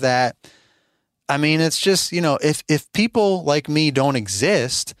stress of that. I mean, it's just, if people like me don't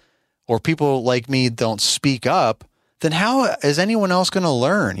exist, or people like me don't speak up, then how is anyone else going to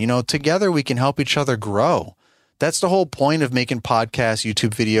learn? Together we can help each other grow. That's the whole point of making podcasts,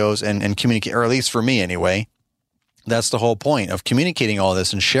 YouTube videos, and communicate, or at least for me anyway. That's the whole point of communicating all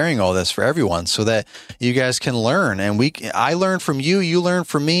this and sharing all this for everyone so that you guys can learn. And I learn from you, you learn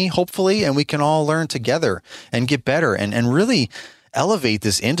from me, hopefully, and we can all learn together and get better and really elevate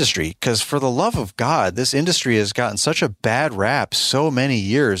this industry. Because for the love of God, this industry has gotten such a bad rap so many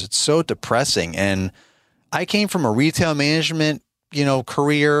years. It's so depressing. And I came from a retail management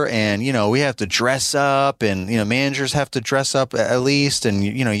career, and, we have to dress up, and, managers have to dress up at least. And,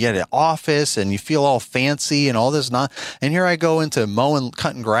 you get an office and you feel all fancy and all this and here I go into mowing,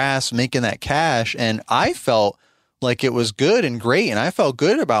 cutting grass, making that cash. And I felt like it was good and great. And I felt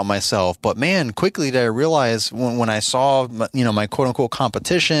good about myself. But man, quickly did I realize when I saw, my quote unquote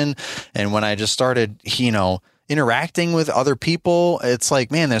competition, and when I just started, interacting with other people, it's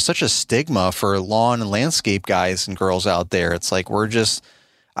like, man, there's such a stigma for lawn and landscape guys and girls out there. It's like, I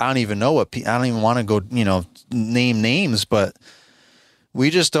don't even know I don't even want to go, name names, but we're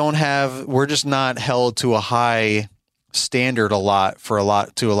just not held to a high standard to a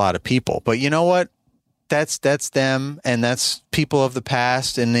lot of people. But you know what? That's them, and that's people of the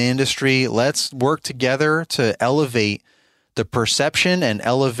past in the industry. Let's work together to elevate the perception and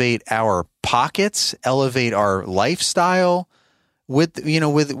elevate our pockets, elevate our lifestyle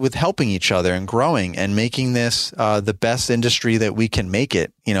with helping each other and growing and making this the best industry that we can make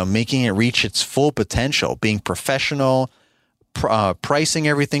it, making it reach its full potential, being professional, pricing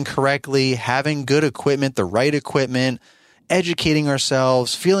everything correctly, having good equipment, the right equipment, educating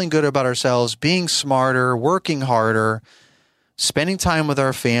ourselves, feeling good about ourselves, being smarter, working harder, spending time with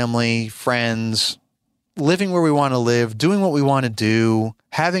our family, friends, living where we want to live, doing what we want to do,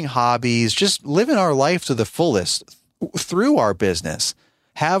 having hobbies, just living our life to the fullest through our business.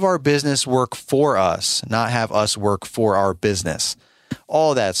 Have our business work for us, not have us work for our business.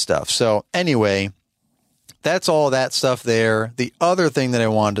 All that stuff. So anyway, that's all that stuff there. The other thing that I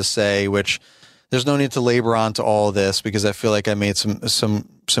wanted to say, which there's no need to labor on to all this because I feel like I made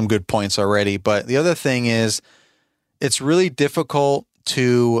some good points already. But the other thing is, it's really difficult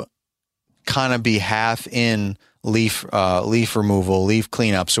to kind of be half in leaf removal, leaf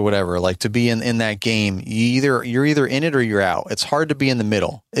cleanups or whatever, like to be in that game. You're either in it or you're out. It's hard to be in the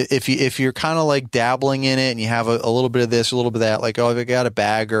middle. If you're kind of like dabbling in it and you have a little bit of this, a little bit of that, like, oh, I've got a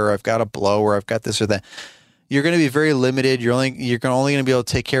bagger, I've got a blower, I've got this or that, you're going to be very limited. You're only going to be able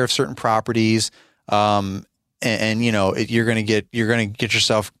to take care of certain properties. You're going to get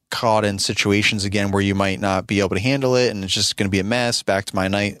yourself caught in situations again where you might not be able to handle it, and it's just going to be a mess. Back to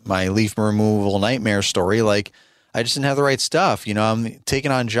my leaf removal nightmare story. Like, I just didn't have the right stuff. I'm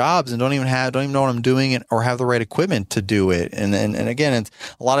taking on jobs and don't even know what I'm doing or have the right equipment to do it. And again,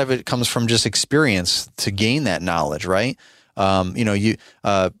 a lot of it comes from just experience to gain that knowledge, right?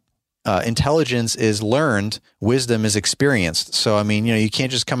 Intelligence is learned, wisdom is experienced. So, I mean, you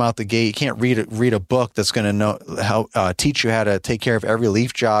can't just come out the gate. You can't read a book that's going to teach you how to take care of every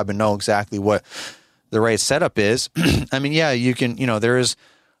leaf job and know exactly what the right setup is. I mean, yeah, you can, there is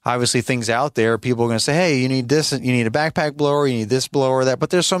obviously things out there. People are going to say, hey, you need this, you need a backpack blower, you need this blower, that,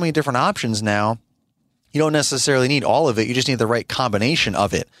 but there's so many different options now. You don't necessarily need all of it. You just need the right combination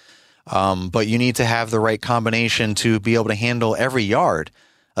of it. But you need to have the right combination to be able to handle every yard.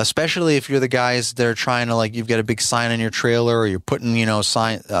 Especially if you're the guys that are trying to, like, you've got a big sign on your trailer, or you're putting,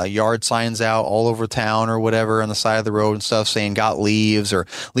 yard signs out all over town or whatever on the side of the road and stuff saying got leaves or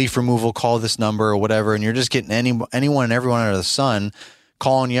leaf removal, call this number or whatever. And you're just getting anyone and everyone under the sun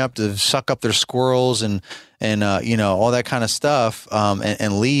calling you up to suck up their squirrels and all that kind of stuff,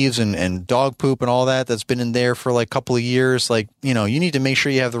 and leaves and dog poop and all that's been in there for like a couple of years. Like, you need to make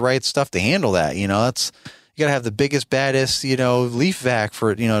sure you have the right stuff to handle that. You got to have the biggest, baddest, leaf vac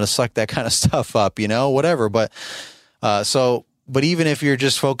for, to suck that kind of stuff up, whatever. But even if you're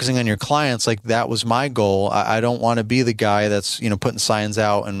just focusing on your clients, like that was my goal. I don't want to be the guy that's, putting signs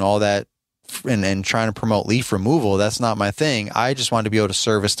out and all that and trying to promote leaf removal. That's not my thing. I just want to be able to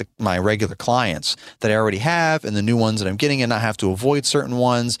service my regular clients that I already have and the new ones that I'm getting and not have to avoid certain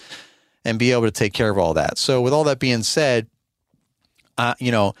ones and be able to take care of all that. So with all that being said,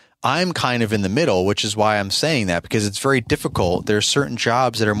 I'm kind of in the middle, which is why I'm saying that, because it's very difficult. There's certain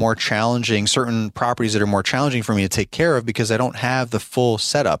jobs that are more challenging, certain properties that are more challenging for me to take care of because I don't have the full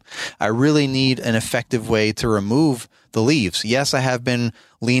setup. I really need an effective way to remove the leaves. Yes, I have been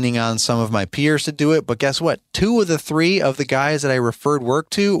leaning on some of my peers to do it, but guess what? 2 of the 3 of the guys that I referred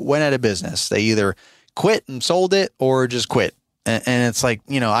work to went out of business. They either quit and sold it or just quit. And it's like,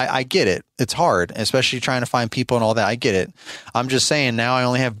 I get it. It's hard, especially trying to find people and all that. I get it. I'm just saying now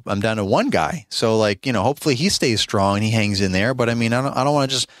I'm down to 1 guy. So like, hopefully he stays strong and he hangs in there. But I mean, I don't want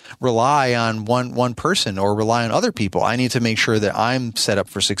to just rely on one person or rely on other people. I need to make sure that I'm set up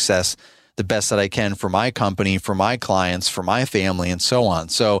for success the best that I can for my company, for my clients, for my family, and so on.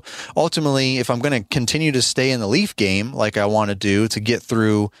 So ultimately, if I'm going to continue to stay in the leaf game like I want to do to get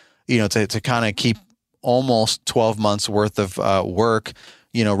through, to kind of keep almost 12 months worth of work,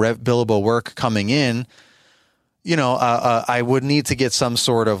 billable work coming in, I would need to get some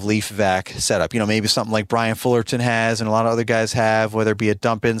sort of leaf vac set up, maybe something like Brian Fullerton has and a lot of other guys have, whether it be a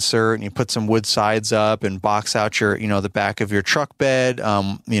dump insert and you put some wood sides up and box out your, the back of your truck bed,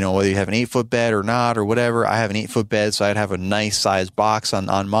 whether you have an 8-foot bed or not or whatever. I have an 8-foot bed, so I'd have a nice size box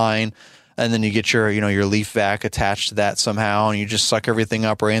on mine. And then you get your leaf vac attached to that somehow, and you just suck everything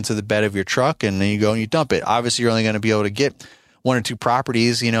up right into the bed of your truck, and then you go and you dump it. Obviously, you're only going to be able to get 1 or 2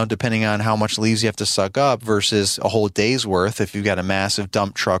 properties, depending on how much leaves you have to suck up versus a whole day's worth. If you've got a massive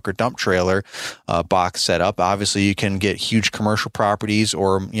dump truck or dump trailer box set up, obviously you can get huge commercial properties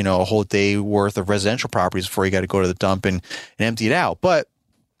or, a whole day worth of residential properties before you got to go to the dump and empty it out. But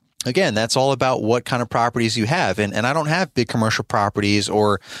again, that's all about what kind of properties you have. And I don't have big commercial properties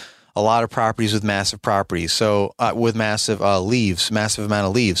or a lot of properties with massive properties. So with massive massive amount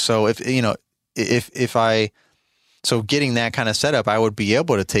of leaves. So So getting that kind of setup, I would be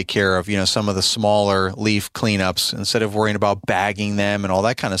able to take care of, some of the smaller leaf cleanups instead of worrying about bagging them and all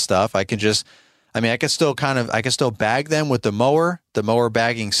that kind of stuff. I could still bag them with the mower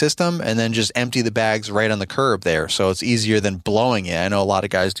bagging system, and then just empty the bags right on the curb there. So it's easier than blowing it. I know a lot of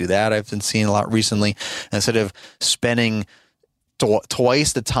guys do that. I've been seeing a lot recently. Instead of spending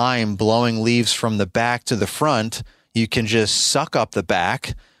twice the time blowing leaves from the back to the front, you can just suck up the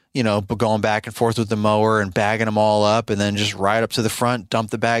back, going back and forth with the mower and bagging them all up, and then just ride up to the front,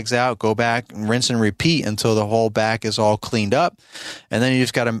 dump the bags out, go back and rinse and repeat until the whole back is all cleaned up. And then you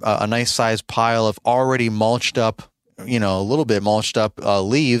just got a nice sized pile of already mulched up, a little bit mulched up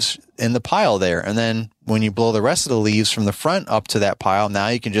leaves in the pile there. And then when you blow the rest of the leaves from the front up to that pile, now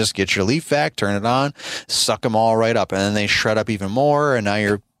you can just get your leaf vac, turn it on, suck them all right up, and then they shred up even more. And now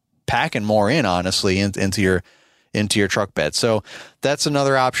you're packing more in, honestly, into your truck bed. So that's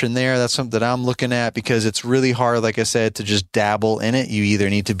another option there. That's something that I'm looking at, because it's really hard, like I said, to just dabble in it. You either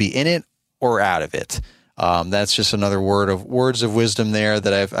need to be in it or out of it. That's just another words of wisdom there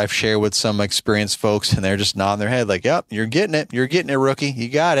that I've shared with some experienced folks, and they're just nodding their head like, yep, you're getting it, rookie. You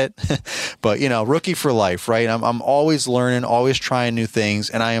got it. But rookie for life, right? I'm always learning, always trying new things.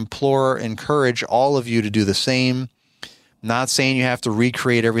 And I encourage all of you to do the same. Not saying you have to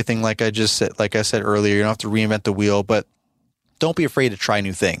recreate everything like I said earlier. You don't have to reinvent the wheel, but don't be afraid to try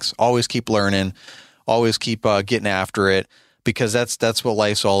new things. Always keep learning. Always keep getting after it, because that's what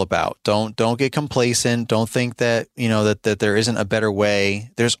life's all about. Don't get complacent. Don't think that that there isn't a better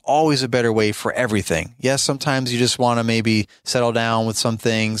way. There's always a better way for everything. Yes, sometimes you just want to maybe settle down with some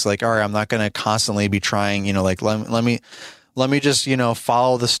things. Like, all right, I'm not going to constantly be trying. Let me just,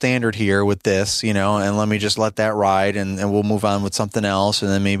 follow the standard here with this, and let me just let that ride, and we'll move on with something else.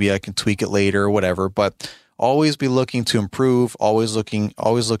 And then maybe I can tweak it later or whatever, but always be looking to improve, always look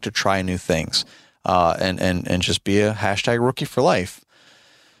to try new things, and just be a #rookie for life.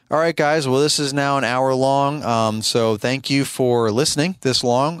 All right, guys. Well, this is now an hour long. So thank you for listening this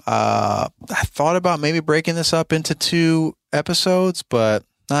long. I thought about maybe breaking this up into 2 episodes, but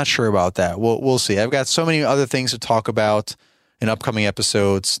not sure about that. We'll see. I've got so many other things to talk about in upcoming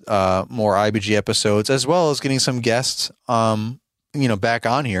episodes, more IBG episodes, as well as getting some guests, back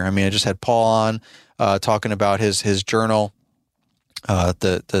on here. I mean, I just had Paul on, talking about his journal,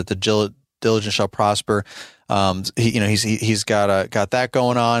 the Diligence Shall Prosper. He's got that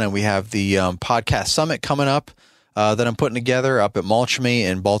going on, and we have the podcast summit coming up that I'm putting together up at Mulchmate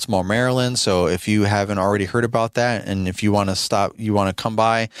in Baltimore, Maryland. So if you haven't already heard about that, and if you want to come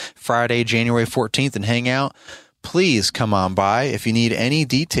by Friday, January 14th and hang out, please come on by. If you need any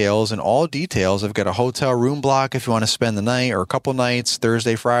details, and all details, I've got a hotel room block if you want to spend the night or a couple nights,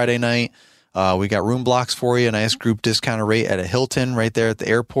 Thursday, Friday night. We got room blocks for you, a nice group discounted rate at a Hilton right there at the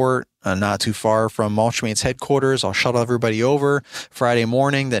airport, not too far from Mulchmate's headquarters. I'll shuttle everybody over Friday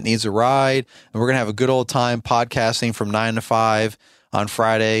morning that needs a ride, and we're going to have a good old time podcasting from 9 to 5 on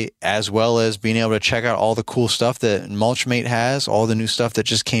Friday, as well as being able to check out all the cool stuff that Mulchmate has, all the new stuff that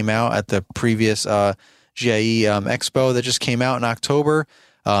just came out at the previous GIE Expo that just came out in October.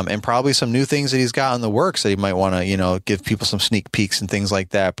 And probably some new things that he's got in the works that he might want to, give people some sneak peeks and things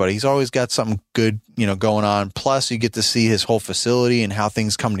like that. But he's always got something good, going on. Plus, you get to see his whole facility and how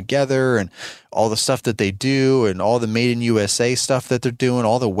things come together, and all the stuff that they do, and all the made in USA stuff that they're doing,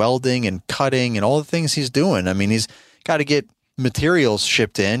 all the welding and cutting and all the things he's doing. I mean, he's got to get materials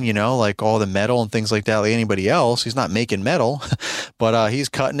shipped in, like all the metal and things like that, like anybody else. He's not making metal, but he's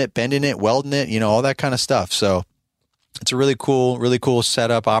cutting it, bending it, welding it, all that kind of stuff. So It's a really cool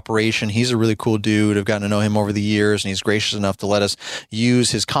setup operation. He's a really cool dude. I've gotten to know him over the years, and he's gracious enough to let us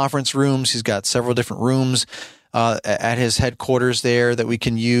use his conference rooms. He's got several different rooms at his headquarters there that we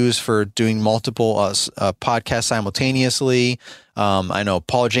can use for doing multiple podcasts simultaneously. I know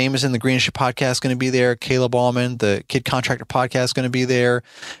Paul Jameson, the Green Industry Podcast, is going to be there. Caleb Allman, the Kid Contractor Podcast, is going to be there.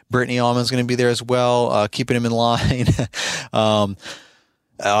 Brittany Allman is going to be there as well, keeping him in line.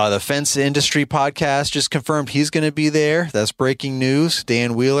 The Fence Industry Podcast just confirmed he's going to be there. That's breaking news.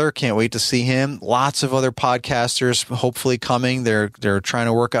 Dan Wheeler, can't wait to see him. Lots of other podcasters hopefully coming. They're trying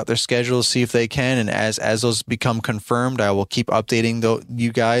to work out their schedules, see if they can. And as those become confirmed, I will keep updating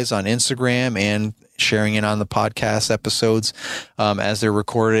you guys on Instagram and sharing it on the podcast episodes as they're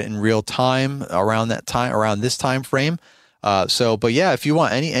recorded in real time around this time frame. But yeah, if you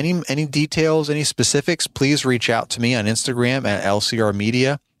want any details, any specifics, please reach out to me on Instagram at LCR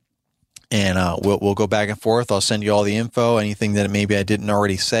Media, and we'll go back and forth. I'll send you all the info, anything that maybe I didn't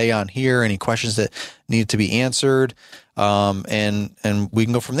already say on here, any questions that need to be answered, and we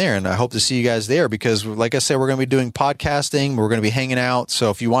can go from there. And I hope to see you guys there because, like I said, we're going to be doing podcasting. We're going to be hanging out. So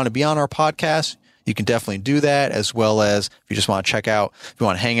if you want to be on our podcast, you can definitely do that, as well as if you just want to check out, if you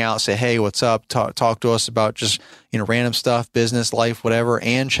want to hang out, say, hey, what's up? Talk to us about just, random stuff, business, life, whatever,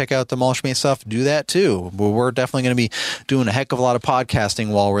 and check out the Mulchmate stuff. Do that too. We're definitely going to be doing a heck of a lot of podcasting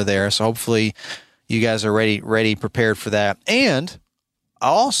while we're there. So hopefully you guys are ready, prepared for that. And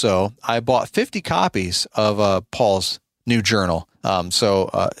also, I bought 50 copies of Paul's new journal.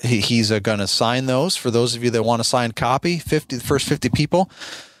 He's going to sign those for those of you that want a signed copy. The first 50 people.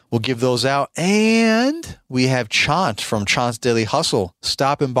 We'll give those out. And we have Chant from Chant's Daily Hustle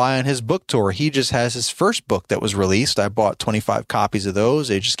stopping by on his book tour. He just has his first book that was released. I bought 25 copies of those.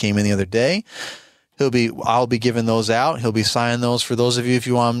 They just came in the other day. I'll be giving those out. He'll be signing those for those of you if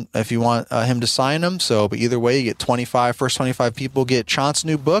you want him to sign them. But either way, you get first 25 people get Chant's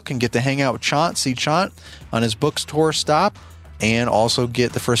new book and get to hang out with Chant, see Chant on his book tour stop, and also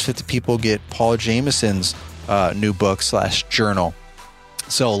get the first 50 people get Paul Jameson's new book / journal.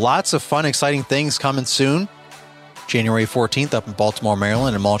 So lots of fun, exciting things coming soon. January 14th up in Baltimore,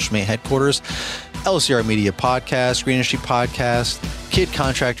 Maryland, at Mulchmate headquarters. LCR Media Podcast, Green Industry Podcast, Kid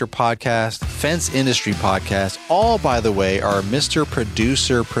Contractor Podcast, Fence Industry Podcast. All, by the way, are Mr.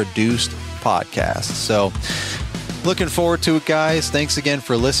 Producer produced podcasts. So looking forward to it, guys. Thanks again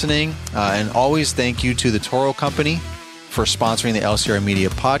for listening. And always thank you to the Toro Company for sponsoring the LCR Media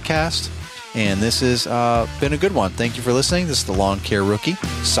Podcast. And this has been a good one. Thank you for listening. This is the Lawn Care Rookie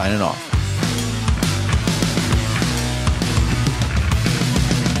signing off.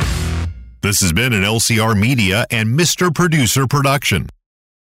 This has been an LCR Media and Mr. Producer production.